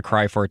actually. like a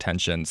cry for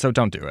attention. So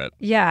don't do it.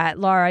 Yeah,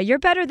 Laura, you're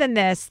better than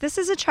this. This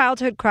is a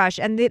childhood crush,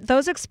 and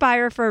those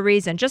expire for a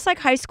reason. Just like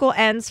high school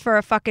ends for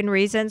a fucking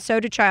reason, so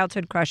do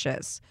childhood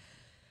crushes.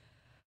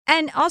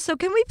 And also,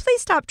 can we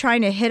please stop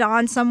trying to hit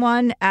on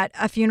someone at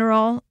a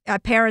funeral, a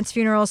parent's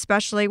funeral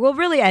especially? Well,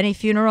 really any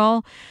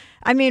funeral.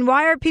 I mean,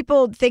 why are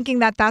people thinking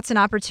that that's an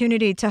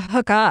opportunity to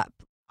hook up?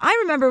 I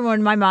remember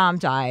when my mom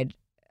died,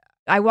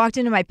 I walked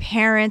into my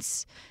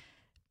parents'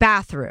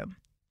 bathroom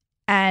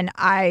and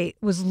I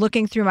was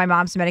looking through my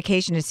mom's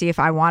medication to see if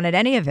I wanted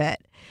any of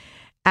it.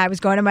 I was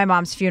going to my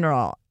mom's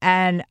funeral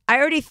and I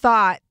already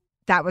thought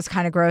that was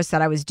kind of gross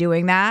that I was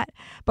doing that.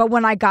 But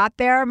when I got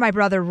there, my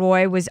brother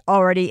Roy was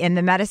already in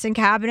the medicine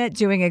cabinet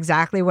doing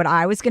exactly what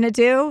I was going to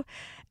do.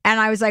 And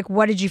I was like,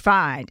 what did you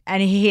find?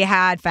 And he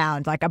had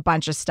found like a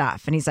bunch of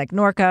stuff. And he's like,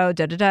 Norco,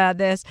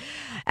 this.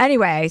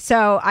 Anyway,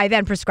 so I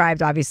then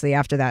prescribed, obviously,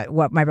 after that,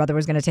 what my brother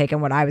was going to take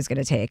and what I was going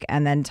to take,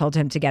 and then told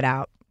him to get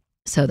out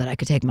so that I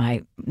could take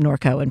my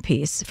Norco in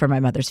peace for my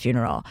mother's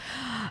funeral.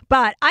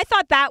 But I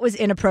thought that was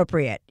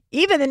inappropriate.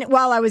 Even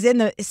while I was in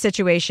the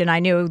situation, I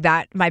knew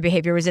that my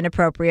behavior was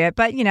inappropriate.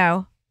 But, you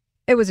know,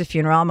 it was a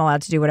funeral. I'm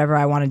allowed to do whatever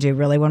I want to do,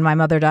 really, when my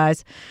mother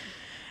dies.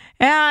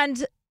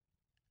 And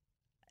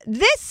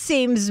this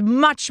seems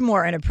much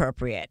more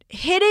inappropriate.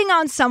 Hitting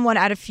on someone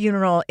at a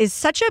funeral is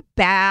such a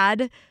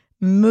bad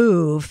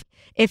move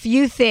if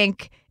you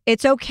think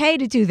it's okay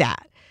to do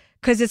that,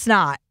 because it's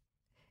not.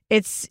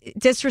 It's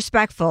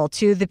disrespectful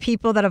to the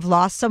people that have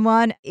lost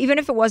someone, even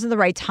if it wasn't the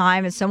right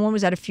time and someone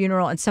was at a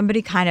funeral and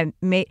somebody kind of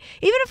made,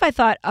 even if I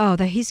thought, oh,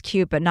 that he's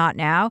cute, but not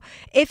now.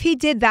 If he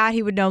did that,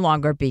 he would no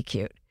longer be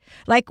cute.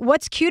 Like,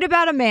 what's cute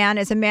about a man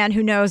is a man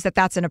who knows that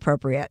that's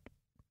inappropriate.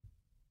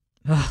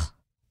 Ugh,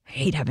 I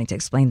hate having to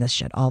explain this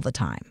shit all the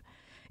time.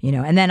 You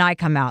know, and then I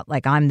come out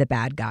like I'm the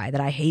bad guy, that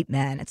I hate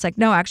men. It's like,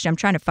 no, actually, I'm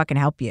trying to fucking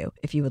help you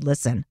if you would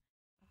listen.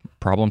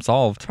 Problem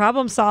solved.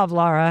 Problem solved,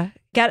 Laura.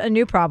 Get a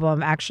new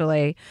problem,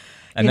 actually.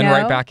 And then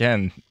right back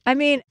in. I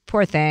mean,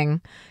 poor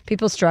thing.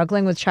 People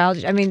struggling with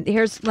child. I mean,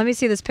 let me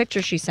see this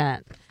picture she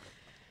sent.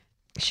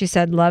 She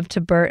said, love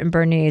to Bert and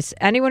Bernice.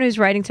 Anyone who's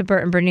writing to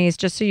Bert and Bernice,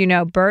 just so you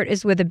know, Bert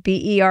is with a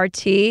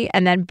B-E-R-T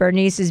and then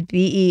Bernice is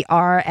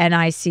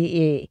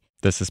B-E-R-N-I-C-E.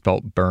 This is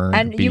spelled burn.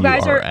 And B-U-R-N. you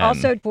guys are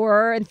also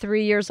 4 and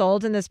 3 years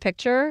old in this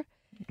picture?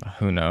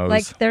 Who knows?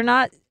 Like, they're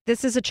not,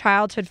 this is a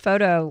childhood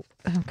photo.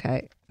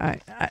 Okay. I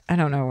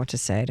don't know what to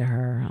say to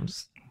her.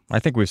 I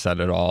think we've said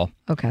it all.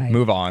 Okay.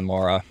 Move on,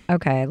 Laura.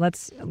 Okay,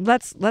 let's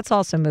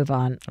also move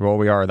on. Well,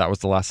 we are. That was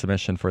the last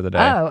submission for the day.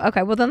 Oh,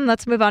 okay. Well, then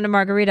let's move on to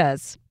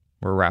margaritas.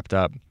 We're wrapped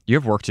up. You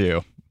have work to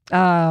do.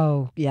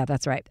 Oh, yeah,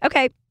 that's right.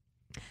 Okay.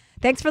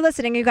 Thanks for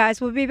listening, you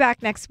guys. We'll be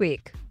back next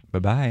week.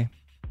 Bye-bye.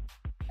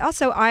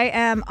 Also, I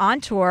am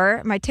on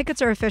tour. My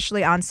tickets are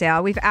officially on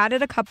sale. We've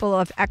added a couple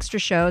of extra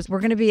shows. We're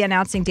going to be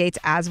announcing dates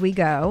as we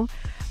go.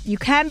 You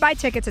can buy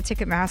tickets at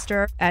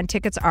Ticketmaster, and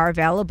tickets are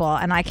available,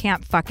 and I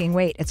can't fucking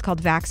wait. It's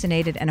called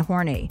Vaccinated and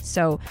Horny.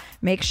 So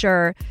make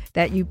sure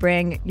that you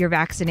bring your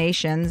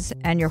vaccinations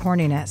and your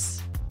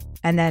horniness,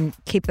 and then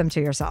keep them to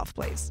yourself,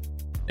 please.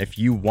 If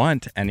you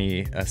want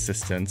any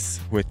assistance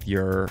with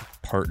your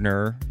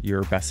partner,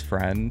 your best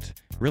friend,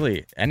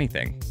 really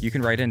anything, you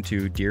can write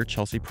into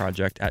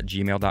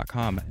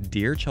dearchelseaproject@gmail.com.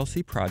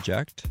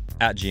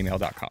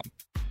 dearchelseaproject@gmail.com.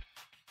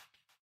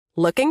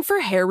 Looking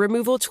for hair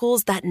removal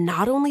tools that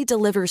not only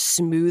deliver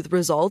smooth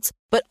results,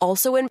 but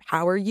also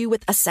empower you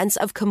with a sense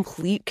of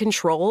complete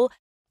control?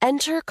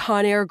 Enter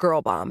Conair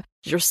Girl Bomb,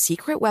 your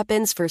secret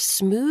weapons for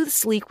smooth,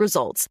 sleek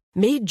results,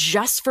 made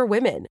just for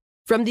women.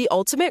 From the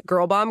ultimate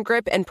Girl Bomb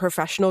grip and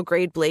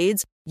professional-grade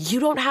blades, you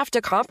don't have to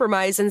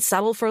compromise and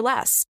settle for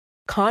less.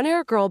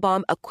 Conair Girl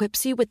Bomb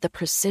equips you with the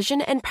precision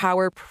and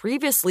power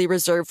previously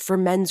reserved for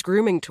men's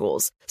grooming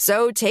tools.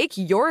 So take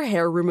your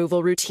hair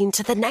removal routine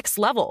to the next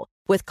level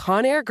with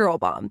Conair Girl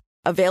Bomb.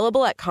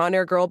 Available at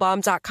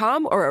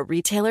ConairGirlBomb.com or a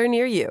retailer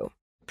near you.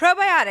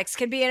 Probiotics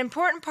can be an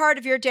important part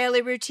of your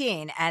daily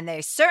routine, and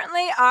they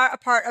certainly are a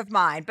part of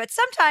mine, but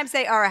sometimes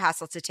they are a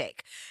hassle to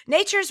take.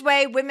 Nature's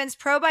Way Women's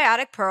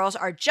Probiotic Pearls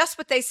are just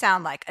what they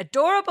sound like,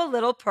 adorable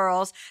little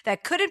pearls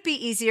that couldn't be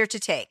easier to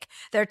take.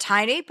 They're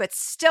tiny, but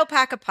still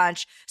pack a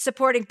punch,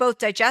 supporting both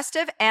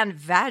digestive and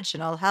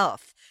vaginal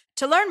health.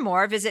 To learn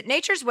more, visit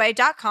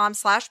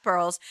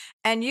naturesway.com/pearls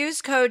and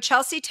use code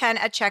Chelsea10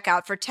 at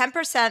checkout for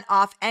 10%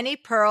 off any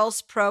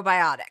Pearls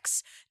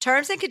probiotics.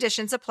 Terms and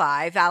conditions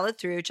apply, valid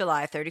through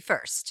July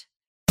 31st.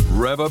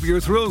 Rev up your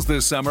thrills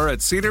this summer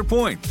at Cedar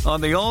Point on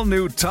the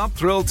all-new Top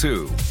Thrill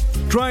 2.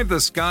 Drive the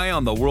sky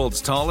on the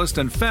world's tallest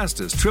and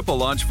fastest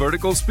triple-launch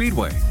vertical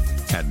speedway.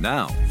 And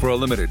now, for a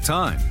limited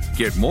time,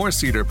 get more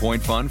Cedar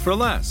Point fun for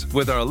less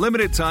with our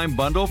limited-time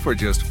bundle for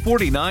just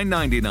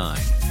 $49.99.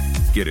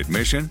 Get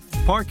admission,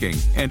 parking,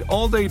 and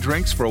all-day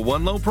drinks for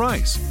one low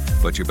price.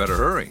 But you better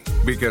hurry,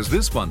 because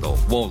this bundle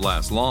won't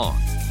last long.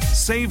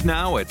 Save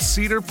now at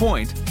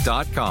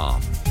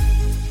cedarpoint.com.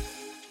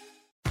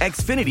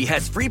 Xfinity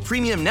has free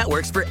premium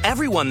networks for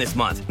everyone this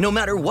month, no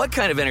matter what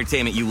kind of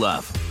entertainment you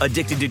love.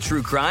 Addicted to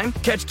true crime?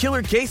 Catch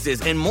killer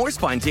cases and more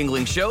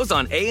spine-tingling shows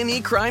on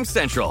A&E Crime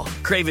Central.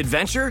 Crave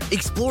adventure?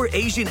 Explore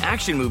Asian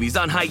action movies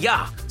on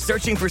Hi-YAH.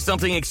 Searching for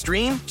something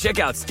extreme? Check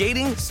out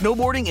skating,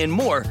 snowboarding, and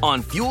more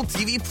on Fuel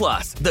TV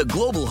Plus, the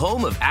global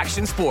home of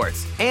action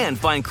sports. And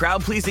find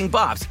crowd-pleasing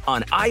bops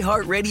on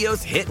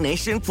iHeartRadio's Hit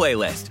Nation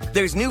playlist.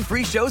 There's new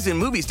free shows and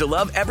movies to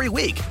love every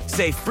week.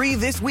 Say free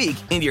this week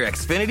in your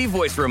Xfinity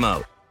voice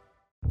remote.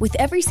 With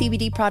every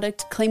CBD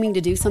product claiming to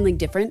do something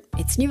different,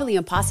 it's nearly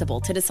impossible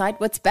to decide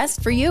what's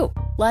best for you.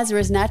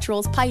 Lazarus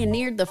Naturals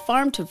pioneered the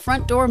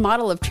farm-to-front-door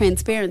model of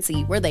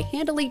transparency, where they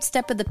handle each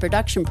step of the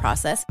production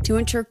process to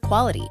ensure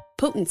quality,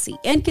 potency,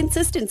 and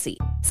consistency.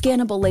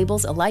 Scannable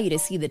labels allow you to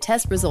see the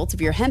test results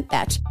of your hemp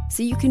batch,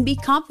 so you can be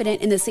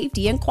confident in the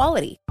safety and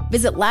quality.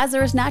 Visit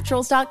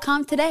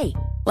LazarusNaturals.com today.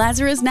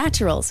 Lazarus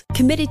Naturals,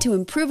 committed to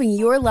improving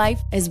your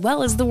life as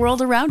well as the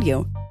world around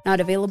you. Not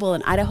available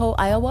in Idaho,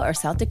 Iowa, or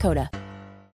South Dakota.